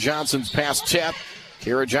third. Johnson's pass tip.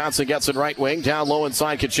 Kira Johnson gets it right wing. Down low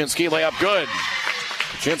inside Kaczynski. Layup good.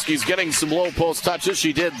 Kaczynski's getting some low post touches.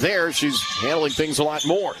 She did there. She's handling things a lot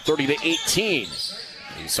more. 30-18.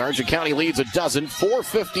 Sargent County leads a dozen.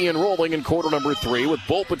 4:50 and rolling in quarter number 3 with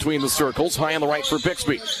Bolt between the circles. High on the right for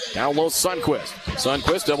Bixby. Down low Sundquist.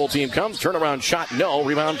 Sundquist double team comes. Turnaround shot no.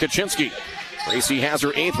 Rebound Kaczynski. Gracie has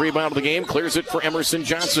her 8th rebound of the game. Clears it for Emerson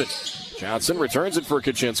Johnson. Johnson returns it for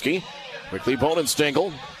Kaczynski. Quickly Bolden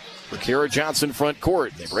Stengel for Kira Johnson front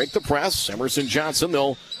court. They break the press. Emerson Johnson,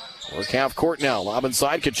 they'll work half court now. Lob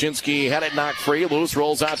inside. Kaczynski had it knocked free. Loose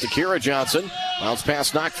rolls out to Kira Johnson. Bounce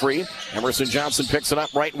pass knocked free. Emerson Johnson picks it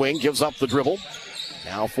up right wing. Gives up the dribble.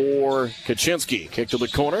 Now for Kaczynski. Kick to the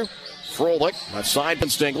corner. Froelich left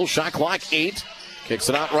side. Stengel. Shot clock 8. Kicks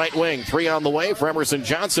it out right wing. 3 on the way for Emerson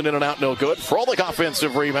Johnson. In and out, no good. Froelich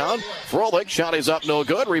offensive rebound. Froelich shot is up, no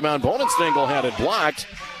good. Rebound, Bolden Stengel had it blocked.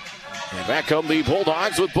 And back come the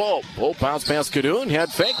Bulldogs with Bolt. Bolt bounce past Kadoon. Head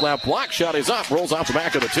fake, left block. Shot is up. Rolls off the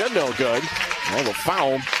back of the tin, no good. And a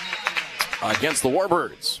foul against the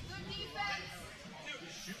Warbirds.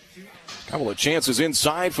 Couple of chances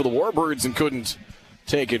inside for the Warbirds and couldn't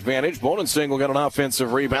take advantage. Bolden Stengel got an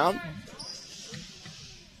offensive rebound.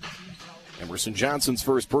 Emerson Johnson's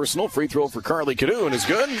first personal. Free throw for Carly Kadoon is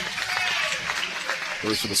good.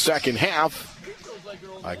 First of the second half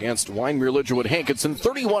against Wyndmere Lidgerwood Hankinson.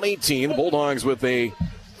 31-18. The Bulldogs with a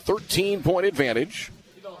 13-point advantage.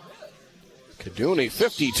 Kadoon, a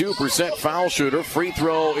 52% foul shooter. Free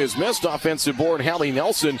throw is missed. Offensive board, Hallie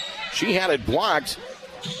Nelson. She had it blocked.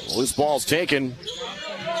 Loose ball's taken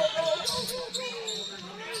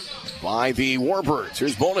by the Warbirds.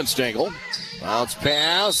 Here's Bolden Stengel. Bounce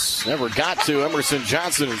pass. Never got to Emerson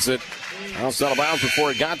Johnson. It's it bounced out of bounds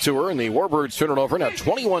before it got to her, and the Warbirds turn it over. Now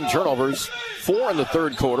 21 turnovers, 4 in the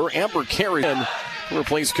third quarter. Amber carried in to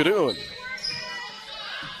replace Kadoon.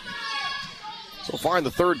 So far in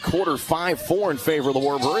the third quarter, 5-4 in favor of the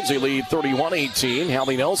Warbirds. They lead 31-18.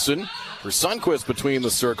 Hallie Nelson for Sundquist between the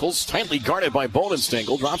circles. Tightly guarded by Bolden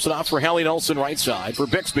Stengel. Drops it off for Hallie Nelson right side for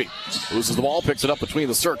Bixby. Loses the ball, picks it up between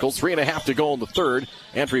the circles. 3.5 to go in the third.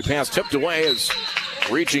 Entry pass tipped away as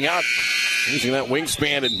reaching out, using that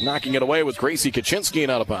wingspan and knocking it away with Gracie Kaczynski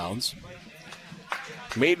and out of bounds.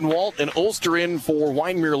 Maidenwalt and Ulster in for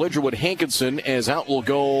Wyndmere Lidgerwood Hankinson, as out will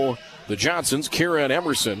go the Johnsons, Kira and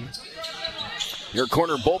Emerson. Your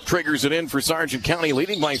corner, Bolt triggers it in for Sargent County,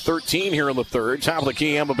 leading by 13 here in the third. Top of the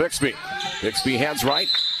key, Emma Bixby. Bixby heads right,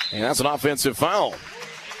 and that's an offensive foul.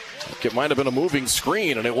 It might have been a moving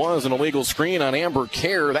screen, and it was an illegal screen on Amber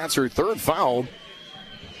Kerr. That's her third foul.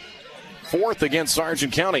 4th against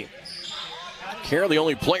Sargent County. Kerr, the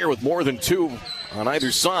only player with more than 2 on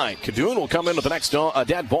either side. Kadoon will come into the next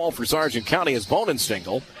dead ball for Sargent County as Bolden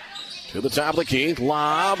Stengel. To the top of the key,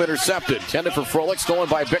 lob intercepted. Tended for Froelich, stolen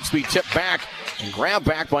by Bixby, tipped back and grabbed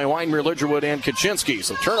back by Wyndmere Lidgerwood and Kaczynski.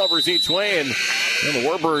 So turnovers each way, and the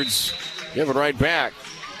Warbirds give it right back.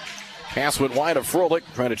 Pass went wide of Froelich,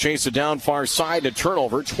 trying to chase it down far side to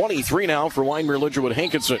turnover. 23 now for Wyndmere Lidgerwood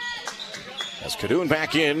Hankinson. As Cadoon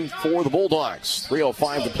back in for the Bulldogs.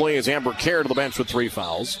 3:05 to play as Amber Kerr to the bench with 3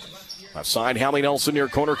 fouls. Left side, Hallie Nelson near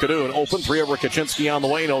corner. Cadoon open. 3 over Kaczynski on the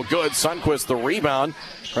way. No good. Sundquist the rebound.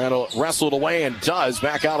 Trying to wrestle it away and does.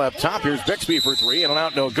 Back out up top. Here's Bixby for 3. In and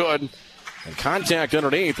out, no good. And contact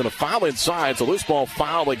underneath and a foul inside. It's a loose ball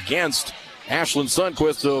foul against Ashlyn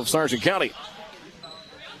Sundquist of Sargent County.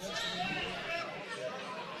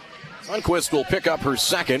 Sundquist will pick up her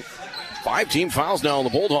second. 5 team fouls now on the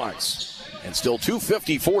Bulldogs. And still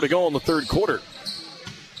 2:54 to go in the third quarter.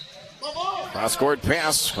 Cross-court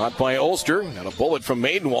pass caught by Ulster. Got a bullet from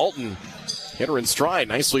Maidenwalt and hit her in stride.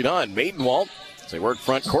 Nicely done. Maidenwalt, as they work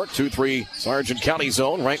front court. 2-3 Sargent County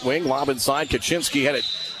zone. Right wing, lob inside. Kaczynski had it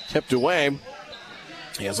tipped away.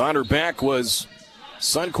 As on her back was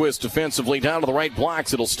Sundquist defensively down to the right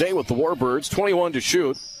blocks. It'll stay with the Warbirds. 21 to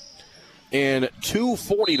shoot. And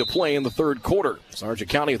 2:40 to play in the third quarter. Sargent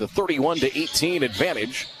County with a 31-18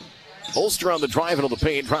 advantage. Ulster on the drive into the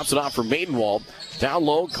paint, drops it off for Maidenwalt. Down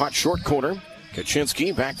low, caught short corner.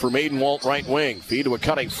 Kaczynski back for Maidenwalt, right wing. Feed to a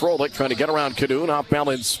cutting Froelich, trying to get around Cadoon. Off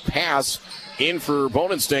balance pass in for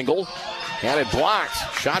Bonenstengel. Had it blocked.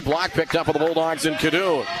 Shot block picked up by the Bulldogs in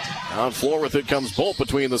Cadoon. On floor with it comes Bolt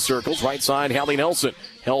between the circles. Right side, Hallie Nelson.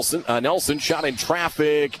 Nelson shot in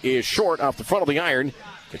traffic is short off the front of the iron.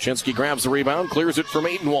 Kaczynski grabs the rebound, clears it for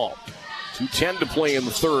Maidenwalt. 2:10 to play in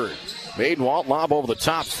the third. Maidenwalt, lob over the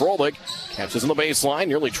top. Froelich catches in the baseline,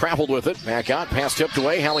 nearly traveled with it. Back out, pass tipped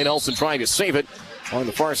away. Hallie Nelson trying to save it on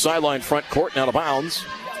the far sideline front court, now out of bounds.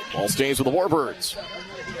 Ball stays with the Warbirds.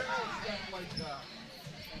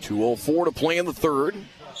 2:04 to play in the third.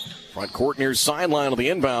 Front court near sideline of the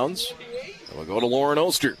inbounds. We'll go to Lauren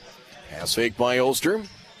Oster. Pass fake by Oster.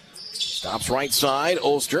 Stops right side,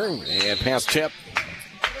 Oster, and pass tip.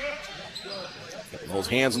 Those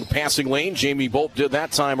hands in the passing lane. Jamie Bolt did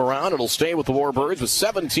that time around. It'll stay with the Warbirds with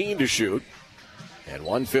 17 to shoot. And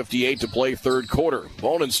 1:58 to play third quarter.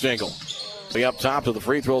 Bonenstengel. Up top to the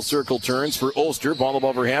free throw circle turns for Ulster. Ball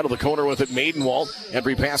above her head to the corner with it. Maidenwalt.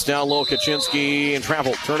 Every pass down low. Kaczynski and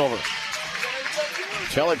travel. Turnover.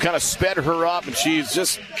 Teller kind of sped her up and she's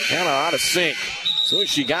just kind of out of sync. As soon as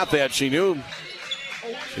she got that, she knew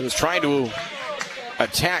she was trying to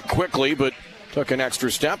attack quickly, but took an extra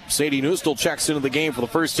step. Sadie Newstall checks into the game for the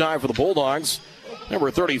first time for the Bulldogs. Number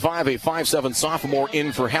 35, a 5'7" sophomore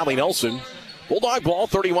in for Hallie Nelson. Bulldog ball,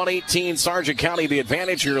 31-18. Sargent County the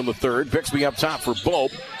advantage here in the third. Bixby up top for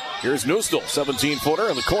Bolt. Here's Newstall, 17-footer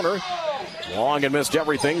in the corner. Long and missed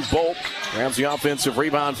everything. Bolt grabs the offensive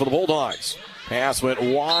rebound for the Bulldogs. Pass went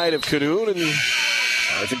wide of Cadoon, and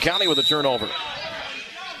Sargent County with a turnover.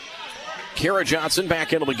 Kara Johnson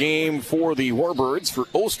back into the game for the Warbirds for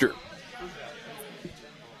Oster.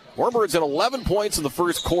 Warbirds at 11 points in the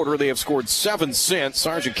first quarter. They have scored 7 since.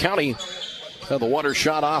 Sargent County had the water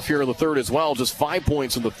shot off here in the third as well. Just 5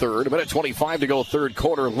 points in the third. 1:25 to go third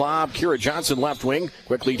quarter. Lob. Kira Johnson left wing.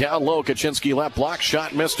 Quickly down low. Kaczynski left block.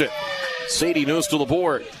 Shot missed it. Sadie News to the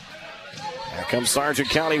board. Here comes Sargent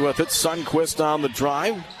County with it. Sundquist on the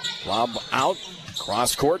drive. Lob out.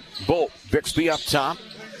 Cross court. Bolt. Bixby up top.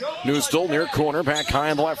 Newstall near corner. Back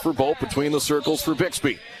high on the left for Bolt. Between the circles for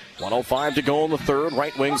Bixby. 1:05 to go in the third.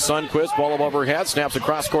 Right wing Sundquist. Ball above her head. Snaps a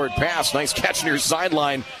cross-court pass. Nice catch near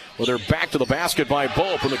sideline with her back to the basket by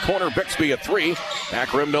Bolt. In the corner, Bixby at 3.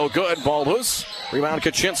 Back rim no good. Ball loose. Rebound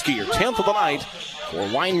Kaczynski. Her 10th of the night for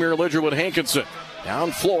Winemere Lidgerwood Hankinson.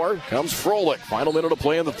 Down floor comes Froelich. Final minute to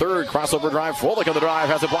play in the third. Crossover drive. Froelich on the drive.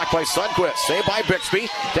 Has it blocked by Sundquist. Saved by Bixby.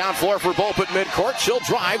 Down floor for Bolt at midcourt. She'll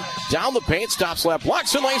drive. Down the paint. Stops left.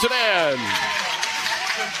 Blocks and lays it in.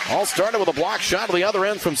 All started with a block shot to the other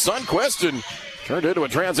end from Sundquist and turned into a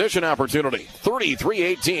transition opportunity.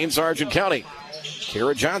 33-18 Sargent County.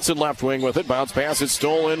 Kara Johnson left wing with it. Bounce pass is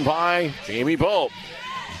stolen by Jamie Bolt.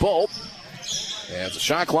 Bolt, as the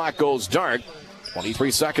shot clock goes dark,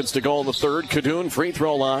 23 seconds to go in the third. Cadoon free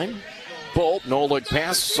throw line. Bolt, no look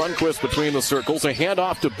pass. Sundquist between the circles. A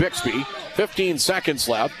handoff to Bixby. 15 seconds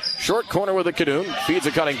left. Short corner with a Cadoon. Feeds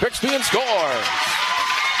a cutting Bixby and scores.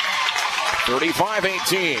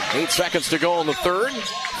 35-18. 8 seconds to go in the third.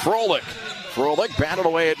 Froelich batted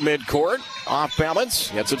away at midcourt. Off balance.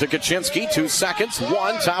 Gets it to Kaczynski. 2 seconds.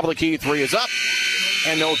 1. Top of the key. 3 is up.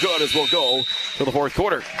 And no good as we'll go to the fourth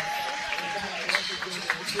quarter.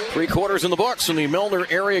 3 quarters in the books in the Milner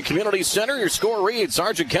Area Community Center. Your score reads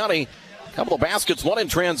Sargent County. A couple of baskets, one in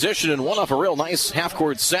transition and one off a real nice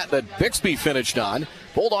half-court set that Bixby finished on.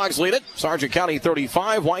 Bulldogs lead it. Sargent County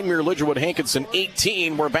 35, Winemere Lidgerwood Hankinson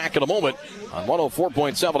 18. We're back in a moment on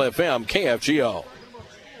 104.7 FM KFGO.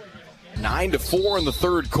 9-4 in the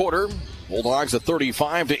third quarter. Bulldogs a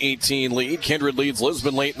 35-18 lead. Kindred leads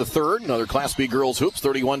Lisbon late in the third. Another Class B girls hoops,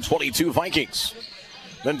 31-22 Vikings.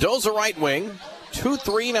 Mendoza right wing,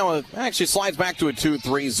 2-3. Now it actually slides back to a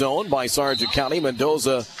 2-3 zone by Sargent County.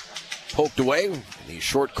 Mendoza poked away. The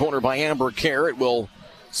short corner by Amber Kerr. It will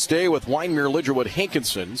stay with Wyndmere Lidgerwood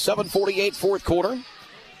Hankinson. 7:48 fourth quarter.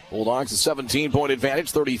 Bulldogs a 17-point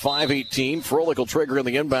advantage, 35-18. Froelich will trigger in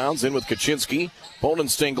the inbounds. In with Kaczynski,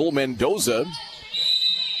 Bonenstingle, Mendoza,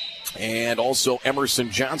 and also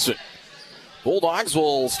Emerson Johnson. Bulldogs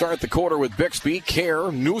will start the quarter with Bixby,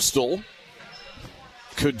 Kerr, Neustel,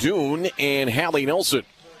 Kadoon, and Hallie Nelson.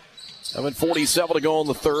 7:47 to go in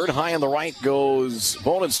the third. High on the right goes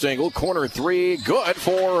Bonenstingle. Corner three, good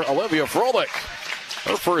for Olivia Froelich.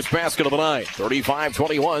 Her first basket of the night.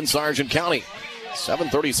 35-21, Sargent County.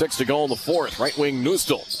 7:36 to go in the fourth. Right wing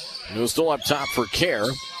Neustel. Neustel up top for Kerr.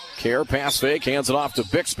 Kerr pass fake, hands it off to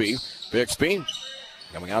Bixby. Bixby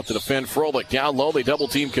coming out to defend Froelich. Down low, they double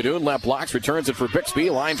team Kadoon. Left blocks, returns it for Bixby.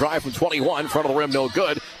 Line drive from 21. Front of the rim, no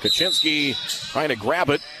good. Kaczynski trying to grab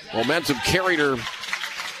it. Momentum carried her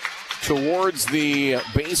towards the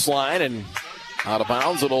baseline and out of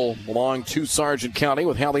bounds. It'll belong to Sargent County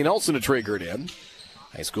with Hallie Nelson to trigger it in.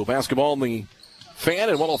 High school basketball in the Fan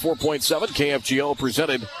and 104.7 KFGO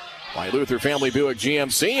presented by Luther Family Buick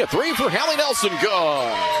GMC. A three for Hallie Nelson.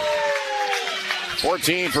 Good.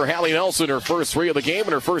 14 for Hallie Nelson. Her first three of the game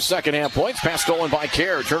and her first second half points. Pass stolen by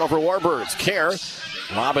Kerr. Turnover Warbirds. Kerr.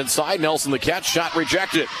 Lob inside. Nelson the catch. Shot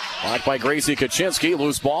rejected. Blocked by Gracie Kaczynski.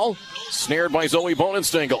 Loose ball. Snared by Zoe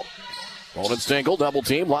Bonenstingle. Bonenstingle double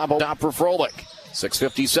team. Lob top for Froelich.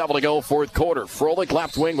 6:57 to go fourth quarter. Froelich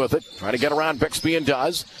left wing with it. Trying to get around Bixby and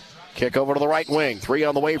does. Kick over to the right wing. Three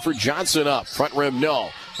on the way for Johnson up. Front rim, no.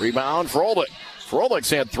 Rebound, Froelich. Froelich's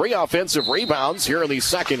had 3 offensive rebounds here in the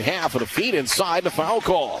second half, and a feed inside, the foul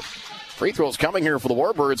call. Free throws coming here for the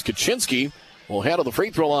Warbirds. Kaczynski will head to the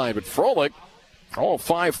free throw line, but Froelich,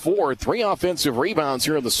 5-4, 3 offensive rebounds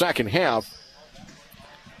here in the second half.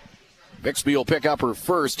 Bixby will pick up her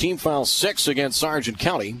first. Team foul 6 against Sargent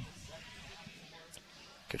County.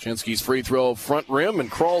 Kaczynski's free throw front rim and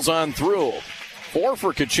crawls on through. 4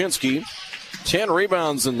 for Kaczynski, 10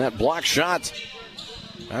 rebounds in that block shot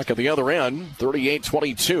back at the other end,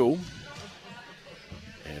 38-22.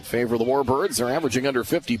 In favor of the Warbirds, they're averaging under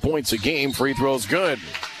 50 points a game. Free throws good.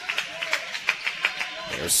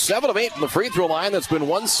 They're 7 of 8 from the free throw line. That's been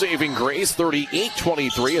one saving grace,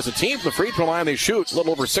 38-23. As a team from the free throw line, they shoot a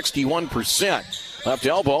little over 61%. Left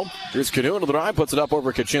elbow. Here's Kadoon to the drive, puts it up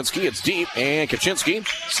over Kaczynski. It's deep, and Kaczynski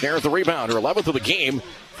snares the rebound. Her 11th of the game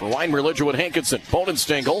for Wyndmere Lidgerwood Hankinson.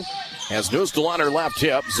 Bonenstingle has Neustel on her left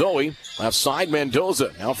hip. Zoe, left side,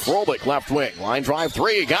 Mendoza. Now Froelich, left wing. Line drive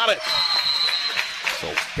three, got it.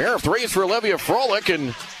 So, pair of threes for Olivia Froelich, and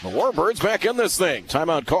the Warbirds back in this thing.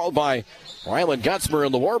 Timeout called by Ryland Gutzmer,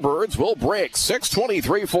 and the Warbirds will break.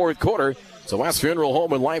 6:23 fourth quarter. So West Funeral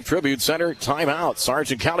Home and Life Tribute Center, timeout.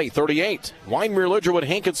 Sargent County 38. Wyndmere Lidgerwood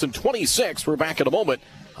Hankinson 26. We're back in a moment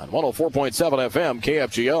on 104.7 FM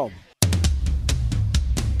KFGO.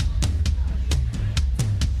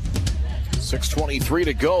 6:23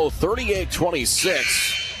 to go,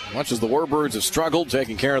 38-26. Much as the Warbirds have struggled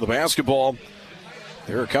taking care of the basketball,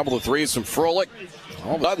 there are a couple of threes from Froelich.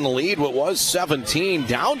 All of a sudden the lead, what was 17,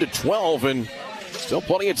 down to 12, and still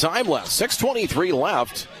plenty of time left. 6:23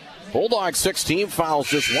 left. Bulldogs 16 fouls,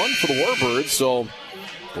 just 1 for the Warbirds, so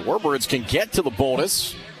the Warbirds can get to the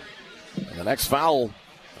bonus. And the next foul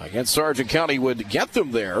against Sargent County would get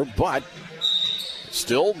them there, but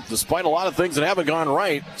still, despite a lot of things that haven't gone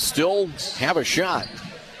right, still have a shot.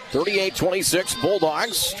 38-26,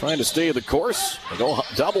 Bulldogs trying to stay the course. They go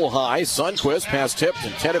double high. Sundquist pass tipped,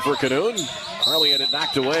 intended for Kadoon. Carly had it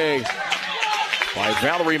knocked away by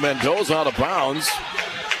Valerie Mendoza out of bounds.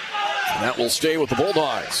 And that will stay with the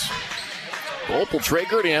Bulldogs. Bope will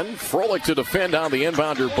trigger it in. Froelich to defend on the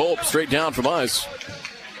inbounder. Bope straight down from us.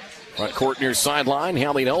 Front court near sideline.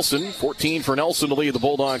 Hallie Nelson. 14 for Nelson to lead the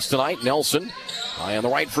Bulldogs tonight. Nelson high on the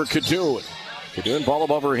right for Kadoon. Kadoon ball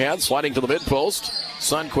above her head. Sliding to the mid post.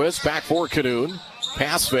 Sundquist back for Kadoon.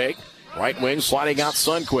 Pass fake. Right wing sliding out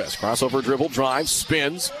Sundquist. Crossover dribble drive.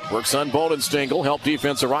 Spins. Works on Bonenstingle. Help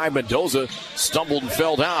defense arrive. Mendoza stumbled and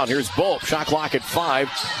fell down. Here's Bope. Shot clock at 5.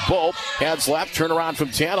 Bope. Heads left. Turnaround from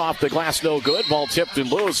 10. Off the glass. No good. Ball tipped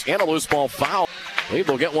and loose. And a loose ball foul. I believe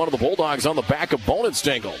they'll get one of the Bulldogs on the back of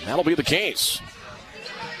Bonenstingle. That'll be the case.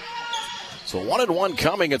 So 1-1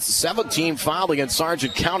 coming. It's the 17 foul against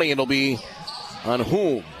Sargent County. And it'll be on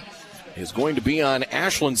whom? Is going to be on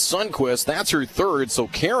Ashlyn Sundquist. That's her third. So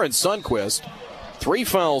Karen Sundquist, 3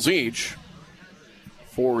 fouls each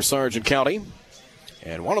for Sargent County.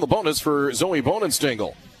 And one of the bonus for Zoe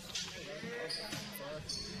Bonenstingle.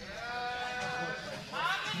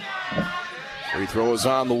 Free throw is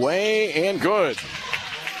on the way and good.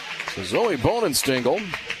 So Zoe Bonenstingle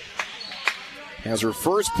has her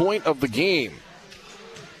first point of the game.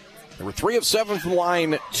 They were 3 of 7 from the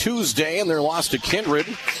line Tuesday in their loss to Kindred.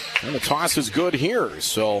 And the toss is good here.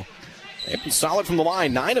 So they've been solid from the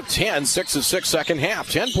line. 9 of 10, 6 of 6 second half.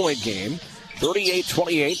 10-point game.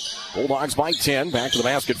 38-28. Bulldogs by 10. Back to the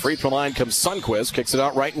basket. Free throw line comes Sundquist. Kicks it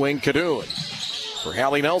out right wing Kadoon. For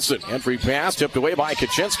Hallie Nelson. Entry pass tipped away by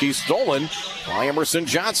Kaczynski. Stolen by Emerson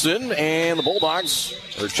Johnson. And the Bulldogs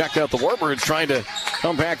are checked out the Warbirds trying to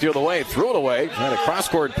come back the other way. Threw it away. Had a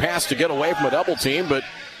cross-court pass to get away from a double team, but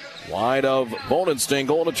wide of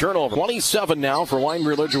Bonenstingle and a turnover. 27 now for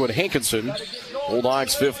Weinberg Lidgerwood Hankinson.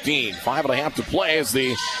 Bulldogs 15. 5.5 to play as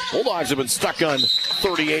the Bulldogs have been stuck on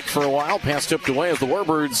 38 for a while. Pass tipped away as the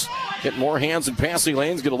Warbirds get more hands in passing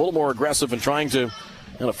lanes, get a little more aggressive in trying to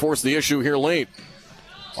force the issue here late.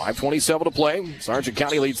 5:27 to play. Sargent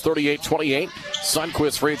County leads 38-28.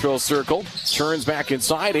 Sundquist free throw circle. Turns back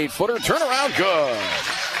inside. 8-footer. Turnaround. Good.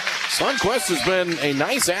 Sundquist has been a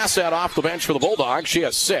nice asset off the bench for the Bulldogs. She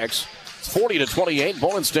has 6. It's 40-28.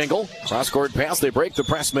 Bonenstingle. Cross-court pass. They break the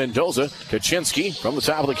press. Mendoza. Kaczynski from the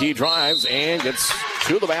top of the key drives and gets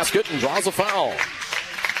to the basket and draws a foul.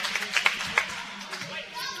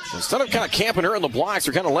 Instead of kind of camping her in the blocks,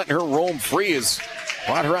 they're kind of letting her roam free as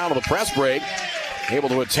brought her out of the press break. Able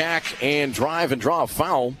to attack and drive and draw a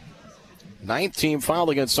foul. 9th team foul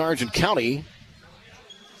against Sargent County.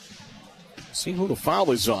 See who the foul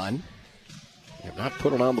is on. They have not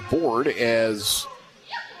put it on the board as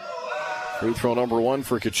free throw number 1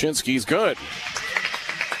 for Kaczynski is good.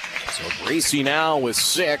 So Gracie now with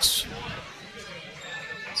 6.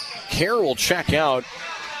 Kerr will check out.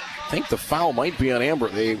 I think the foul might be on Amber.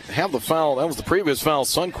 They have the foul. That was the previous foul.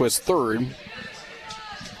 Sundquist 3rd.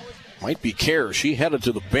 Might be Kerr. She headed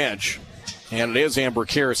to the bench. And it is Amber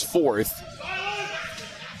Kerr's 4th.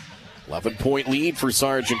 11-point lead for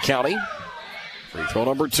Sargent County. Free throw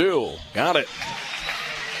number 2. Got it.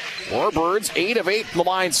 Warbirds 8 of 8 from the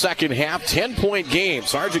line second half. 10-point game.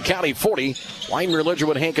 Sargent County 40. Weinberg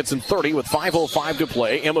Lidgerwood Hankinson 30 with 5:05 to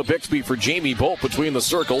play. Emma Bixby for Jamie Bolt between the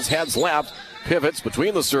circles. Heads left. Pivots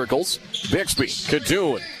between the circles. Bixby.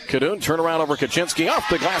 Kadoon. Kadoon turnaround over Kaczynski. Off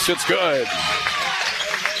the glass. It's good.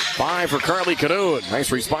 5 for Carly Kadoon.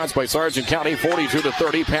 Nice response by Sargent County.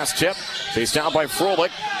 42-30. Pass tip. Chased down by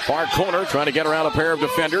Froelich. Far corner trying to get around a pair of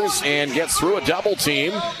defenders and gets through a double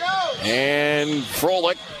team. And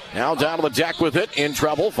Froelich now down to the deck with it. In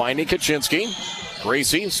trouble. Finding Kaczynski.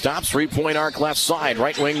 Gracie stops. 3-point arc left side.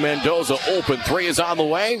 Right wing Mendoza open. 3 is on the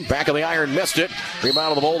way. Back of the iron missed it. Rebound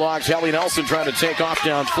of the Bulldogs. Hallie Nelson trying to take off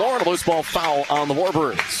down floor. And a loose ball foul on the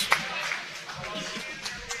Warbirds.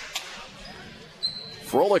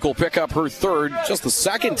 Froelich will pick up her 3rd. Just the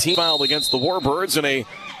 2nd team foul against the Warbirds in a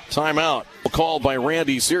timeout. Called by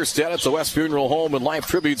Randy Searstead. It's the West Funeral Home and Life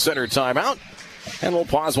Tribute Center timeout. And we'll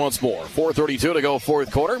pause once more. 4:32 to go,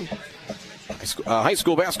 4th quarter. High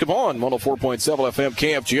school basketball on 104.7 FM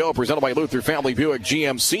KFGO, presented by Luther Family Buick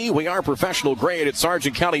GMC. We are professional grade at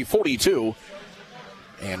Sargent County 42.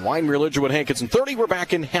 And Weinberg Lidgerwood Hankinson 30. We're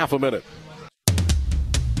back in half a minute.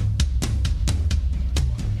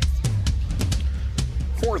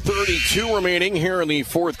 .432 remaining here in the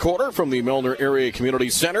 4th quarter from the Milner Area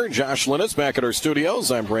Community Center. Josh Linus back at our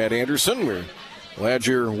studios. I'm Brad Anderson. We're glad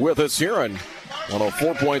you're with us here on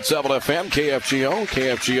 104.7 FM, KFGO,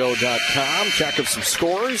 KFGO.com. Check of some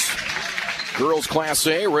scores. Girls Class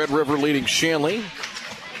A, Red River leading Shanley.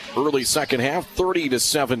 Early second half,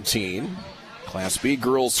 30-17. Class B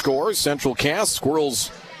girls scores. Central Cass,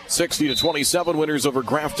 Squirrels 60-27, winners over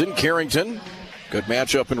Grafton. Carrington, good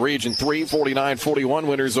matchup in Region 3, 49-41,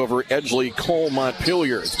 winners over Edgeley, Cole,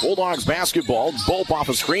 Montpelier. It's Bulldogs basketball. Bope off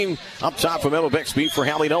a screen up top from Emma Bixby for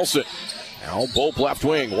Hallie Nelson. Now Bope left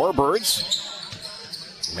wing. Warbirds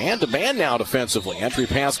man-to-man now defensively. Entry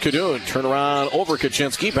pass Kadoon. Turnaround over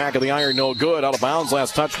Kaczynski. Back of the iron, no good. Out of bounds.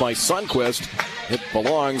 Last touch by Sundquist. It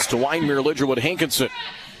belongs to Weinberg Lidgerwood Hankinson.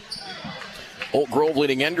 Oak Grove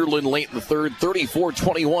leading Enderlin late in the 3rd.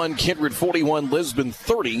 34-21. Kindred 41. Lisbon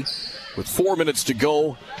 30. With 4 minutes to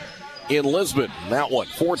go in Lisbon. That one.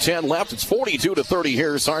 4:10 left. It's 42-30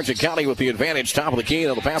 here. Sargent County with the advantage. Top of the key.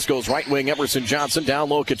 Now the pass goes right wing. Emerson Johnson down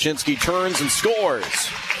low. Kaczynski turns and scores.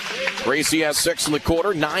 Gracie has 6 in the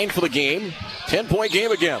quarter, 9 for the game. 10-point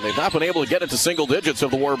game again. They've not been able to get it to single digits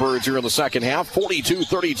of the Warbirds here in the second half.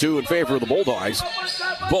 42-32 in favor of the Bulldogs.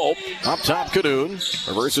 Bope up top, Kadoon.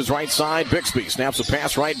 Reverses right side, Bixby. Snaps a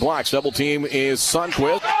pass right, blocks. Double team is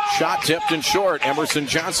Sundquist. Shot tipped and short. Emerson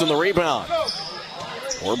Johnson the rebound.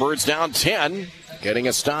 Warbirds down 10. Getting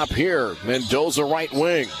a stop here. Mendoza right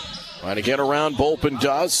wing. Trying to get around, Bolpin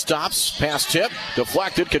does. Stops, pass tip,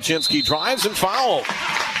 deflected. Kaczynski drives and foul.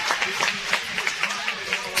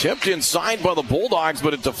 Tipped inside by the Bulldogs,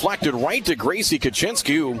 but it deflected right to Gracie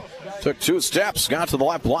Kaczynski, who took 2 steps, got to the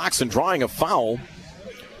left blocks, and drawing a foul.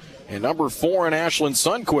 And number 4 in Ashlyn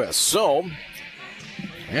Sundquist. So,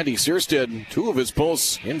 Andy Searstead, 2 of his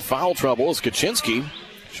posts in foul trouble as Kaczynski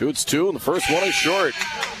shoots 2, and the first one is short.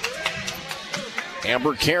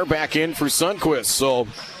 Amber Kerr back in for Sundquist, so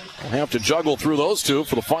we'll have to juggle through those 2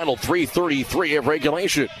 for the final 3:33 of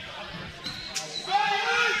regulation.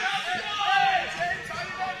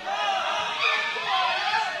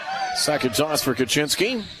 Second toss for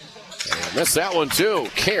Kaczynski. And missed that one too.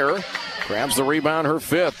 Kerr grabs the rebound, her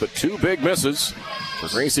 5th, but 2 big misses for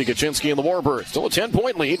Gracie Kaczynski and the Warbirds. Still a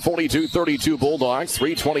 10-point lead, 42-32 Bulldogs.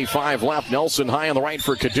 3:25 left. Nelson high on the right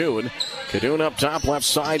for Kadoon. Kadoon up top, left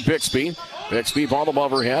side, Bixby. Bixby ball above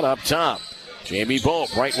her head, up top. Jamie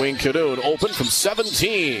Bope, right wing Kadoon, open from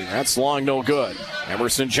 17. That's long, no good.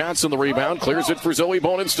 Emerson Johnson the rebound, clears it for Zoe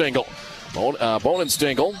Bonenstingle.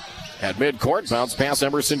 Bonenstingle at midcourt, bounce pass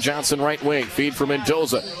Emerson Johnson right wing. Feed for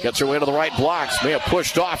Mendoza. Gets her way to the right blocks. May have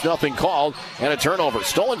pushed off, nothing called. And a turnover.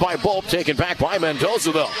 Stolen by Bope, taken back by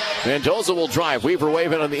Mendoza though. Mendoza will drive. Weaver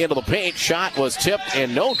waving on the end of the paint. Shot was tipped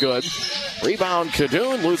and no good. Rebound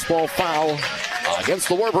Kadoon. Loose ball foul against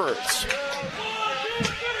the Warbirds.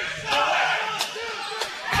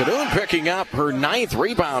 Kadoon picking up her 9th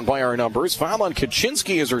rebound by our numbers. Foul on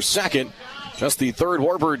Kaczynski is her 2nd. Just the 3rd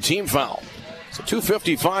Warbird team foul. So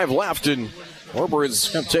 2:55 left, and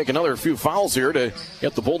Warbirds going to take another few fouls here to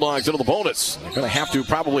get the Bulldogs into the bonus. They're going to have to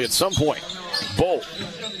probably at some point. Bope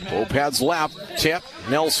pads left, tip,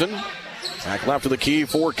 Nelson. Back left to the key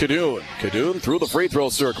for Kadoon. Kadoon through the free throw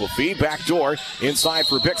circle. Feed back door inside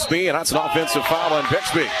for Bixby, and that's an offensive foul on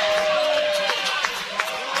Bixby.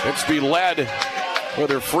 Bixby led with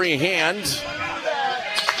her free hand.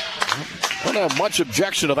 Don't have much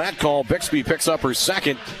objection to that call. Bixby picks up her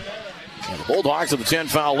 2nd. And the Bulldogs at the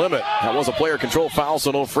 10-foul limit. That was a player control foul,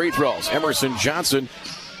 so no free throws. Emerson Johnson,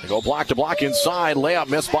 they go block to block inside. Layup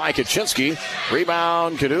missed by Kaczynski.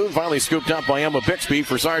 Rebound, Kadoon finally scooped up by Emma Bixby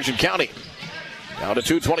for Sargent County. Down to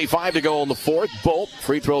 2:25 to go in the 4th. Bolt,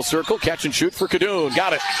 free throw circle, catch and shoot for Kadoon.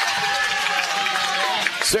 Got it.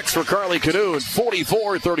 6 for Carly Kadoon,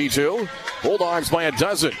 44-32. Bulldogs by a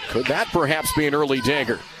dozen. Could that perhaps be an early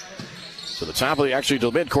dagger? To the top of the, actually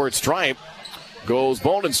to the midcourt stripe, goes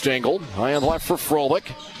Bonenstingle. High on the left for Froelich.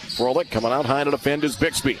 Froelich coming out high to defend is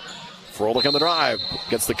Bixby. Froelich on the drive.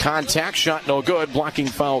 Gets the contact shot, no good. Blocking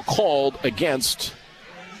foul called against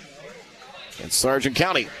Sargent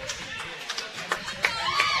County.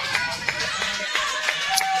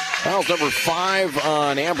 Foul's number 5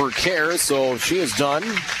 on Amber Kerr, so she is done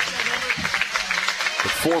with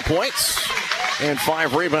 4 points and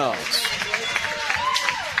 5 rebounds.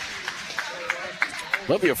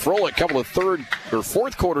 Olivia Froelich, a couple of 3rd or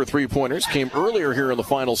 4th quarter 3-pointers, came earlier here in the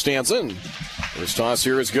final stanza. And first toss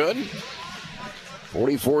here is good.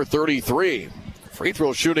 44-33. Free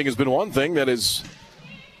throw shooting has been one thing that has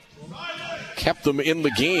kept them in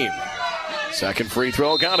the game. Second free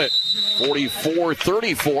throw, got it.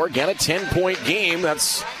 44-34. Again, a 10-point game.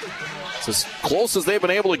 That's as close as they've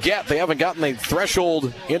been able to get. They haven't gotten the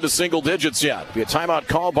threshold into single digits yet. It'll be a timeout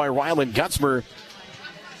called by Ryland Gutzmer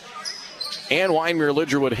and Weinmere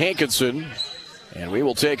Lidgerwood Hankinson. And we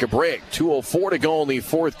will take a break. 2:04 to go in the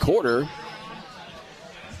 4th quarter.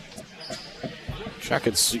 Check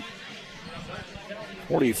and see.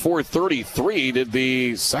 44-33. Did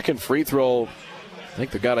the second free throw, I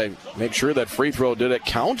think they've got to make sure that free throw, did it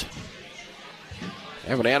count? They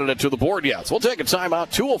haven't added it to the board yet. So we'll take a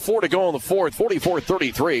timeout. 2:04 to go in the 4th.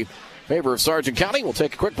 44-33. Favor of Sargent County. We'll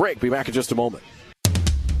take a quick break. Be back in just a moment.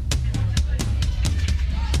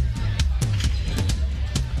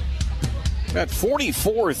 At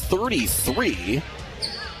 44-33.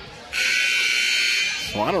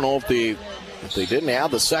 Well, I don't know if they didn't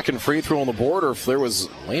add the second free throw on the board or if there was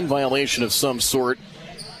lane violation of some sort.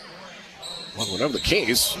 Well, whatever the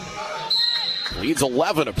case, leads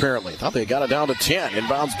 11 apparently. Thought they got it down to 10.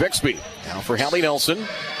 Inbounds Bixby. Now for Hallie Nelson.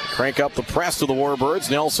 Crank up the press to the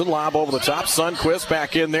Warbirds. Nelson lob over the top. Sundquist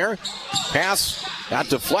back in there. Pass got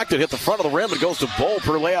deflected, hit the front of the rim. It goes to Bolt.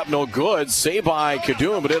 Her layup no good. Saved by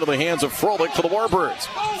Kadoon, but into the hands of Froelich for the Warbirds.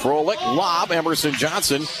 Froelich lob. Emerson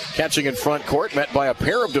Johnson catching in front court. Met by a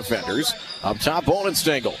pair of defenders. Up top,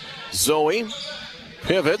 Bonenstingle. Zoe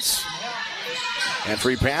pivots.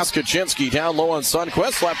 Entry pass. Kaczynski down low on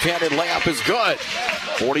Sundquist. Left-handed layup is good.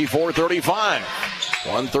 44-35.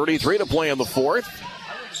 1:33 to play in the 4th.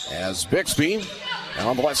 As Bixby And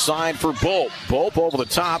on the left side for Bope. Bope over the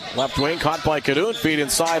top. Left wing caught by Cadoon. Feed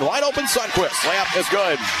inside. Wide open Sundquist. Layup is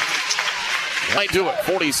good. Might do it.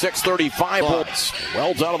 46-35 points.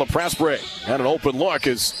 Well done on the press break. And an open look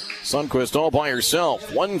is Sundquist all by herself.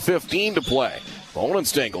 1:15 to play.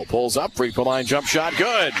 Bohnenstengel pulls up. Free throw line jump shot.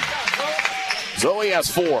 Good. Zoe has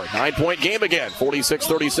 4. 9-point game again.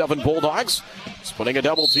 46-37 Bulldogs. Splitting a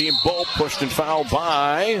double team. Bope pushed and fouled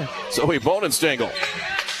by Zoe Bohnenstengel.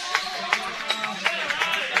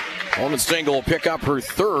 Bohnenstengel will pick up her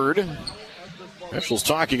third. Officials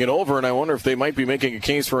talking it over, and I wonder if they might be making a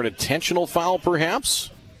case for an intentional foul, perhaps.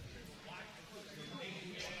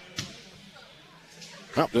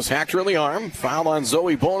 Oh, just hacked her in the arm. Foul on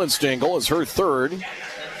Zoe Bohnenstengel is her third.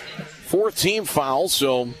 Fourth team foul,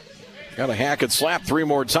 so got to hack and slap 3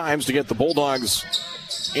 more times to get the Bulldogs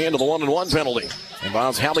into the 1-and-1 penalty.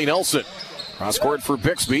 Inbounds Hallie Nelson. Cross court for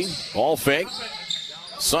Bixby. Ball fake.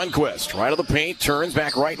 Sundquist, right of the paint, turns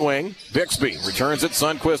back right wing. Bixby returns it.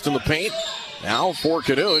 Sundquist in the paint. Now for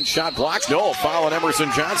Cadoon. Shot blocked. No, foul on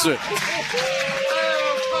Emerson Johnson.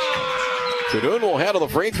 Cadoon will head to the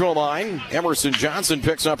free throw line. Emerson Johnson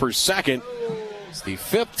picks up her second. It's the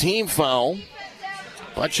 5th team foul.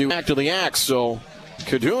 But she back to the axe, so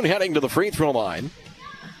Cadoon heading to the free throw line.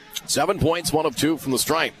 7 points, 1 of 2 from the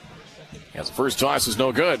stripe. As the first toss is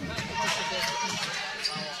no good.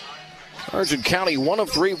 Sargent County 1 of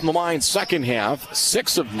 3 from the line second half.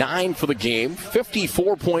 6 of 9 for the game.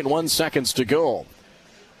 54.1 seconds to go.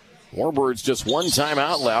 Warbirds just 1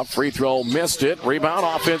 timeout left. Free throw missed it. Rebound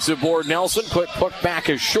offensive board Nelson. Quick puck back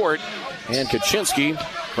is short. And Kaczynski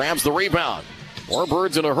grabs the rebound.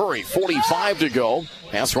 Warbirds in a hurry. 45 to go.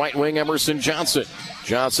 Pass right wing Emerson Johnson.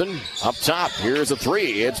 Johnson up top. Here's a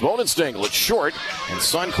 3. It's Bohnenstengel. It's short. And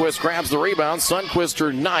Sundquist grabs the rebound. Sundquist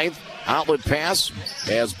her 9th. Outlet pass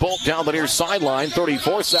as Bope down the near sideline.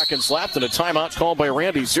 34 seconds left, and a timeout called by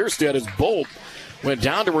Randy Searstead as Bope went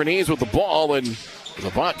down to her knees with the ball and was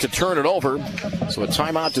about to turn it over. So a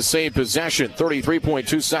timeout to save possession.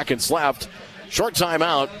 33.2 seconds left. Short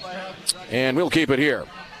timeout, and we'll keep it here.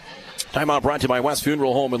 Timeout brought to you by West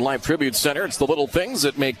Funeral Home and Life Tribute Center. It's the little things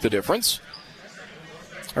that make the difference.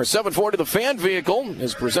 Our 740 The Fan vehicle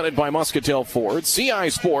is presented by Muscatel Ford, CI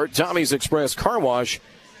Sport, Tommy's Express Car Wash,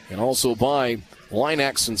 and also by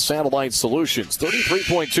Linex and Satellite Solutions.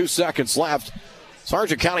 33.2 seconds left.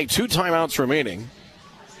 Sargent County 2 timeouts remaining.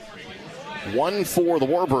 1 for the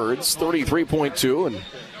Warbirds, 33.2, and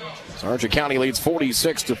Sargent County leads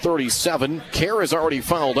 46-37. Kerr is already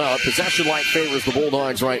fouled out. Possession line favors the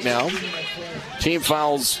Bulldogs right now. Team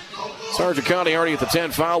fouls. Sargent County already at the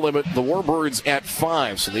 10 foul limit. The Warbirds at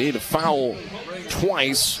 5, so they need to foul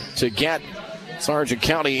twice to get Sargent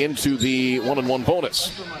County into the 1-and-1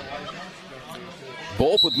 bonus.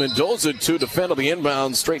 Bope with Mendoza to defend on the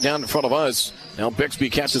inbound, straight down in front of us. Now Bixby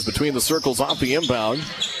catches between the circles off the inbound.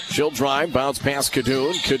 She'll drive, bounce past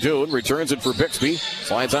Cadoon. Cadoon returns it for Bixby.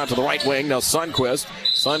 Slides out to the right wing. Now Sundquist.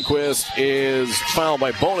 Sundquist is fouled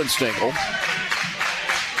by Bohnenstengel.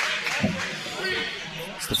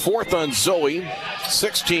 It's the 4th on Zoe.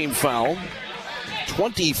 16 foul.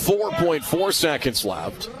 24.4 seconds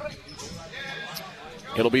left.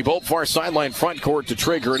 It'll be Bope far sideline front court to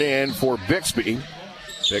trigger it in for Bixby.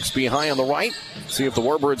 Bixby high on the right. See if the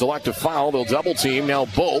Warbirds elect to foul. They'll double team. Now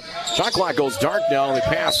Bope. Shot clock goes dark now. They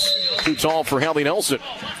pass too tall for Hallie Nelson.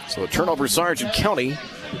 So a turnover Sargent County.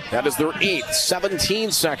 That is their 8th.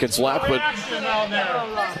 17 seconds left, but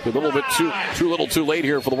a little bit too late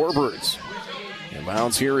here for the Warbirds.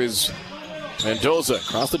 Inbounds here is Mendoza.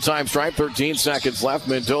 Across the time stripe. 13 seconds left.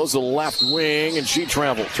 Mendoza left wing, and she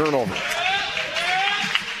traveled. Turnover.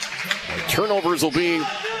 Turnovers will be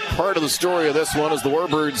part of the story of this one as the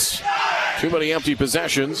Warbirds, too many empty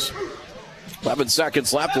possessions. 11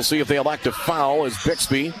 seconds left. We'll see if they elect to foul as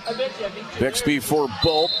Bixby. Bixby for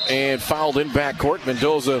Bope and fouled in backcourt.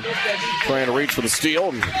 Mendoza trying to reach for the steal.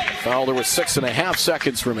 And foul there with 6.5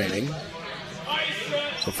 seconds remaining.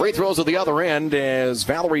 The free throws at the other end as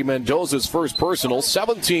Valerie Mendoza's first personal.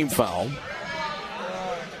 7-team foul.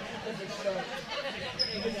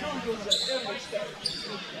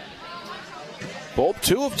 Bope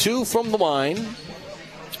 2 of 2 from the line.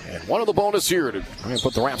 And one of the bonus here to try and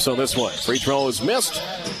put the wraps on this one. Free throw is missed.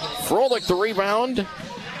 Froelich the rebound.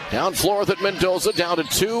 Down floor with it, Mendoza down to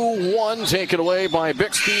 2-1. Taken away by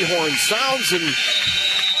Bixby. Horn sounds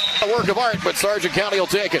and a work of art, but Sargent County will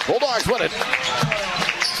take it. Bulldogs win it.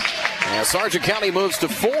 And Sargent County moves to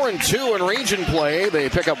 4-2 in region play. They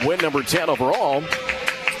pick up win number 10 overall.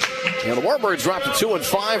 And the Warbirds drop to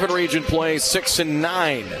 2-5 in region play,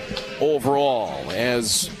 6-9 overall.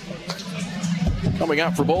 As coming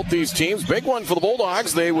up for both these teams. Big one for the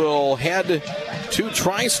Bulldogs. They will head to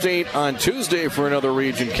Tri-State on Tuesday for another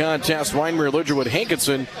region contest. Wyndmere Lidgerwood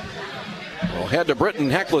Hankinson will head to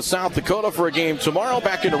Britton Hecla, South Dakota for a game tomorrow.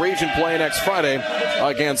 Back into region play next Friday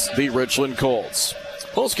against the Richland Colts.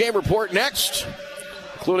 Post-game report next,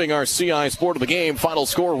 including our CI Sport of the Game. Final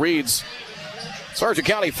score reads Sargent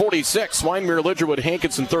County 46, Wyndmere Lidgerwood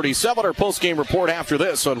Hankinson 37. Our post-game report after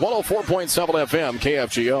this on 104.7 FM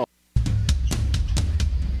KFGO.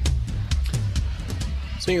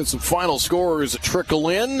 Seeing some final scores trickle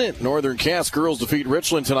in. Northern Cass girls defeat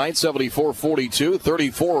Richland tonight, 74-42.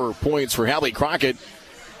 34 points for Hallie Crockett.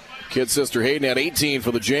 Kid sister Hayden had 18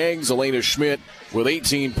 for the Jags. Elena Schmidt with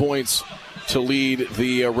 18 points to lead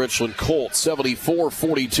the Richland Colts.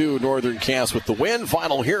 74-42, Northern Cass with the win.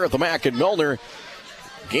 Final here at the Mack and Milner.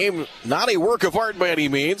 Game not a work of art by any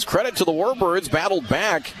means. Credit to the Warbirds, battled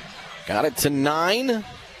back. Got it to 9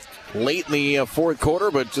 late in the fourth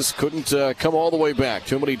quarter, but just couldn't come all the way back.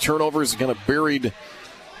 Too many turnovers, kind of buried,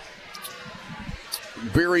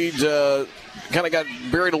 kind of got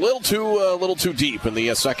buried a little too deep in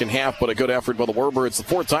the second half, but a good effort by the Warbirds. The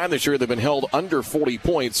fourth time this year they've been held under 40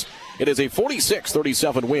 points. It is a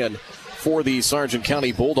 46-37 win for the Sargent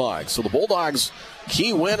County Bulldogs. So the Bulldogs'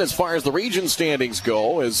 key win as far as the region standings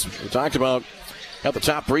go, as we talked about, at the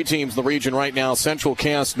top three teams in the region right now: Central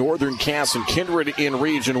Cass, Northern Cass, and Kindred in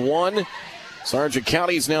Region 1. Sargent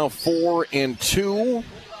County is now 4-2.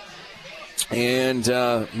 And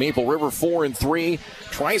Maple River 4-3.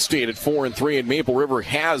 Tri-State at 4-3, and Maple River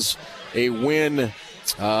has a win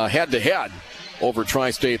head-to-head over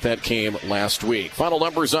Tri-State that came last week. Final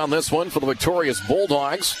numbers on this one for the victorious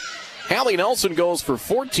Bulldogs. Hallie Nelson goes for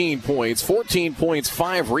 14 points,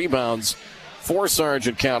 5 rebounds for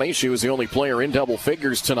Sargent County. She was the only player in double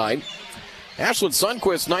figures tonight. Ashlyn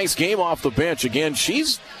Sundquist, nice game off the bench. Again,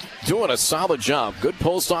 she's doing a solid job. Good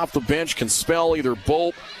post off the bench, can spell either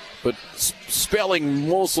Bolt, but spelling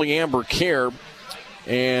mostly Amber Kerr.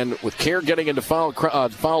 And with Kerr getting into foul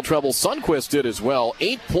trouble, Sundquist did as well.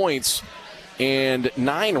 8 points and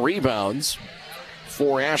 9 rebounds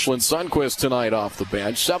for Ashlyn Sundquist tonight off the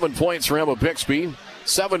bench. 7 points for Emma Bixby.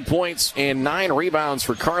 7 points and 9 rebounds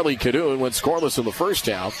for Carly Cadoon. Went scoreless in the first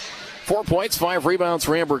half. 4 points, 5 rebounds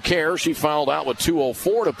for Amber Kerr. She fouled out with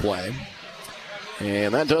 2:04 to play.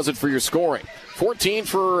 And that does it for your scoring. 14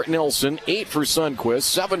 for Nelson, 8 for Sundquist,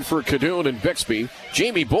 7 for Cadoon and Bixby.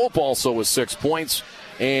 Jamie Bope also with 6 points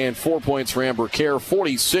and 4 points for Amber Kerr.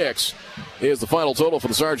 46 is the final total for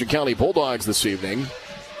the Sargent County Bulldogs this evening.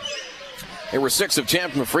 They were 6 of 10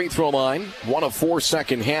 from the free throw line, 1 of 4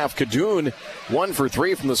 second half. Cadoon 1 for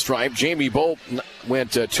 3 from the stripe. Jamie Bope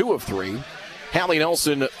went 2 of 3. Hallie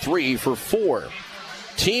Nelson 3 for 4.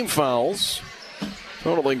 Team fouls,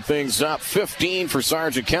 totaling things up: 15 for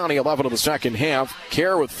Sargent County, 11 of the second half.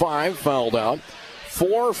 Kerr with 5 fouled out.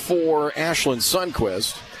 4 for Ashlyn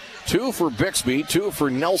Sundquist. 2 for Bixby, 2 for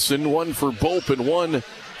Nelson, 1 for Bope, and 1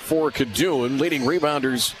 for Cadoon. Leading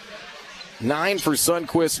rebounders: 9 for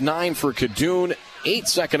Sundquist, 9 for Cadoon. 8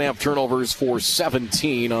 second half turnovers for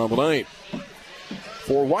 17 on the night.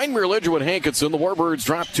 For Wyndmere Lidgerwood Hankinson, the Warbirds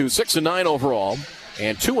dropped to 6-9 overall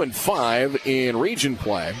and 2-5 in region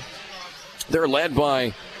play. They're led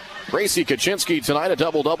by Gracie Kaczynski tonight, a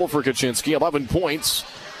double-double for Kaczynski, 11 points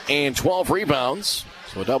and 12 rebounds.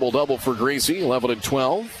 So a double-double for Gracie, 11 and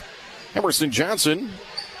 12. Emerson Johnson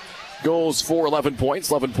goes for 11 points,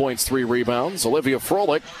 3 rebounds. Olivia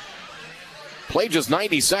Froelich played just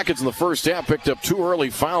 90 seconds in the first half, picked up 2 early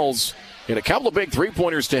fouls and a couple of big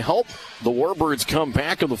three-pointers to help the Warbirds come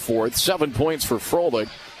back in the fourth. 7 points for Froelich.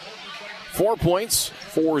 4 points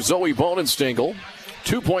for Zoe Bonenstengel.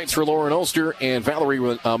 2 points for Lauren Oster and Valerie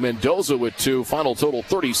Mendoza with 2. Final total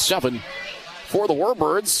 37 for the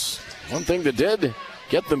Warbirds. One thing that did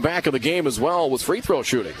get them back in the game as well was free throw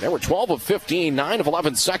shooting. They were 12 of 15, 9 of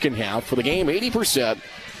 11 second half for the game, 80%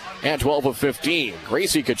 at 12 of 15.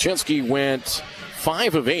 Gracie Kaczynski went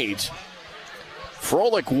 5 of 8.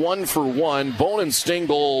 Froelich 1 for 1.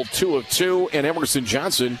 Bonenstengel 2 of 2. And Emerson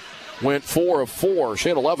Johnson went 4 of 4. She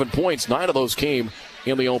had 11 points. 9 of those came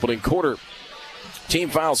in the opening quarter.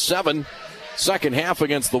 Team foul 7. Second half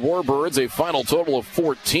against the Warbirds. A final total of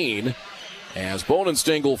 14. As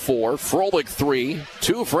Bonenstengel 4. Froelich 3.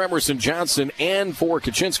 2 for Emerson Johnson and for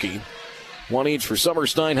Kaczynski. 1 each for Summer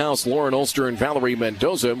Steinhaus, Lauren Oster, and Valerie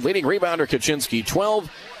Mendoza. Leading rebounder Kaczynski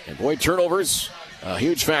 12. And boy, turnovers, a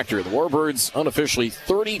huge factor. The Warbirds unofficially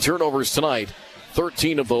 30 turnovers tonight,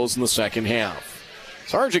 13 of those in the second half.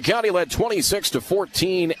 Sargent County led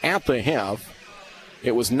 26-14 at the half.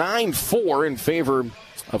 It was 9-4 in favor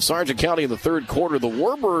of Sargent County in the third quarter. The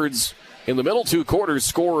Warbirds in the middle 2 quarters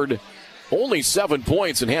scored only 7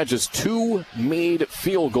 points and had just 2 made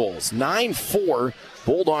field goals. 9-4.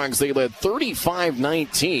 Bulldogs, they led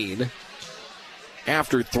 35-19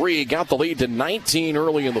 after 3. Got the lead to 19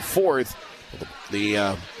 early in the 4th.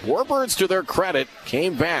 The Warbirds, to their credit,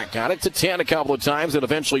 came back. Got it to 10 a couple of times and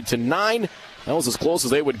eventually to 9. That was as close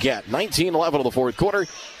as they would get. 19-11 in the 4th quarter.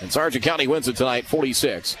 And Sargent County wins it tonight,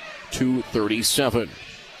 46-37.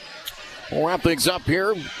 We'll wrap things up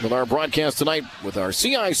here with our broadcast tonight with our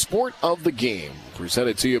CI Sport of the Game.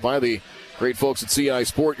 Presented to you by the great folks at CI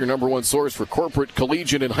Sport, your number one source for corporate,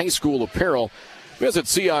 collegiate, and high school apparel. Visit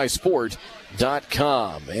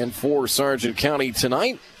cisport.com. And for Sargent County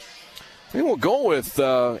tonight, we will go with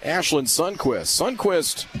Ashlyn Sundquist.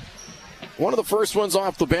 Sundquist, one of the first ones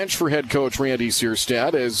off the bench for head coach Randy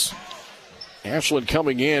Searstad, as Ashlyn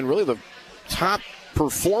coming in, really the top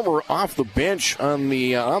performer off the bench on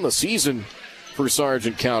the season for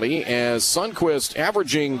Sargent County, as Sundquist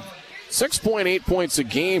averaging 6.8 points a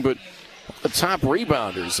game, but the top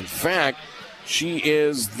rebounders. In fact, she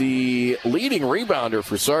is the leading rebounder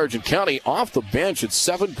for Sargent County off the bench at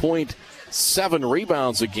 7.7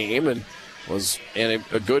 rebounds a game, and was a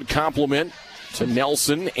good compliment to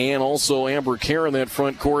Nelson and also Amber Kerr in that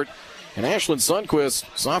front court. And Ashlyn Sundquist,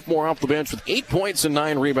 sophomore off the bench with 8 points and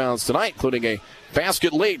 9 rebounds tonight, including a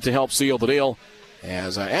basket late to help seal the deal.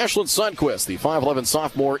 As Ashlyn Sundquist, the 5'11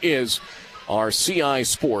 sophomore, is our CI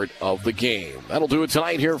Sport of the Game. That'll do it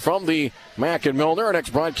tonight here from the Mack and Milner. Our next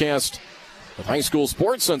broadcast of high school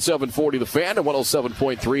sports on 740 The Fan and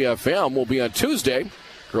 107.3 FM will be on Tuesday.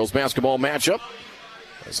 Girls basketball matchup,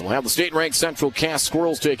 as we'll have the state-ranked Central Cass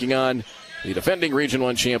Squirrels taking on the defending Region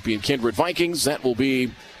 1 champion Kindred Vikings. That will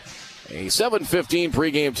be a 7:15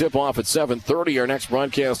 pregame tip-off at 7:30. Our next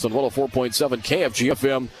broadcast on 104.7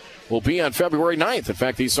 KFG-FM will be on February 9th. In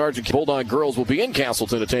fact, these Sargent Bulldog girls will be in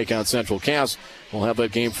Castleton to take on Central Cass. We'll have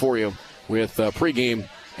that game for you with pregame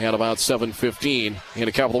at about 7:15 in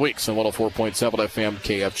a couple of weeks on 104.7 FM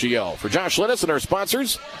KFGO. For Josh Linus and our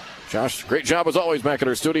sponsors, Josh, great job as always back at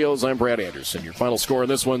our studios. I'm Brad Anderson. Your final score in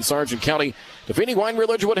this one, Sargent County defeating Weinberg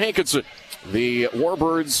Ledgerwood Hankinson. The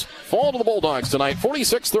Warbirds fall to the Bulldogs tonight,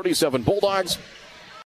 46-37 Bulldogs.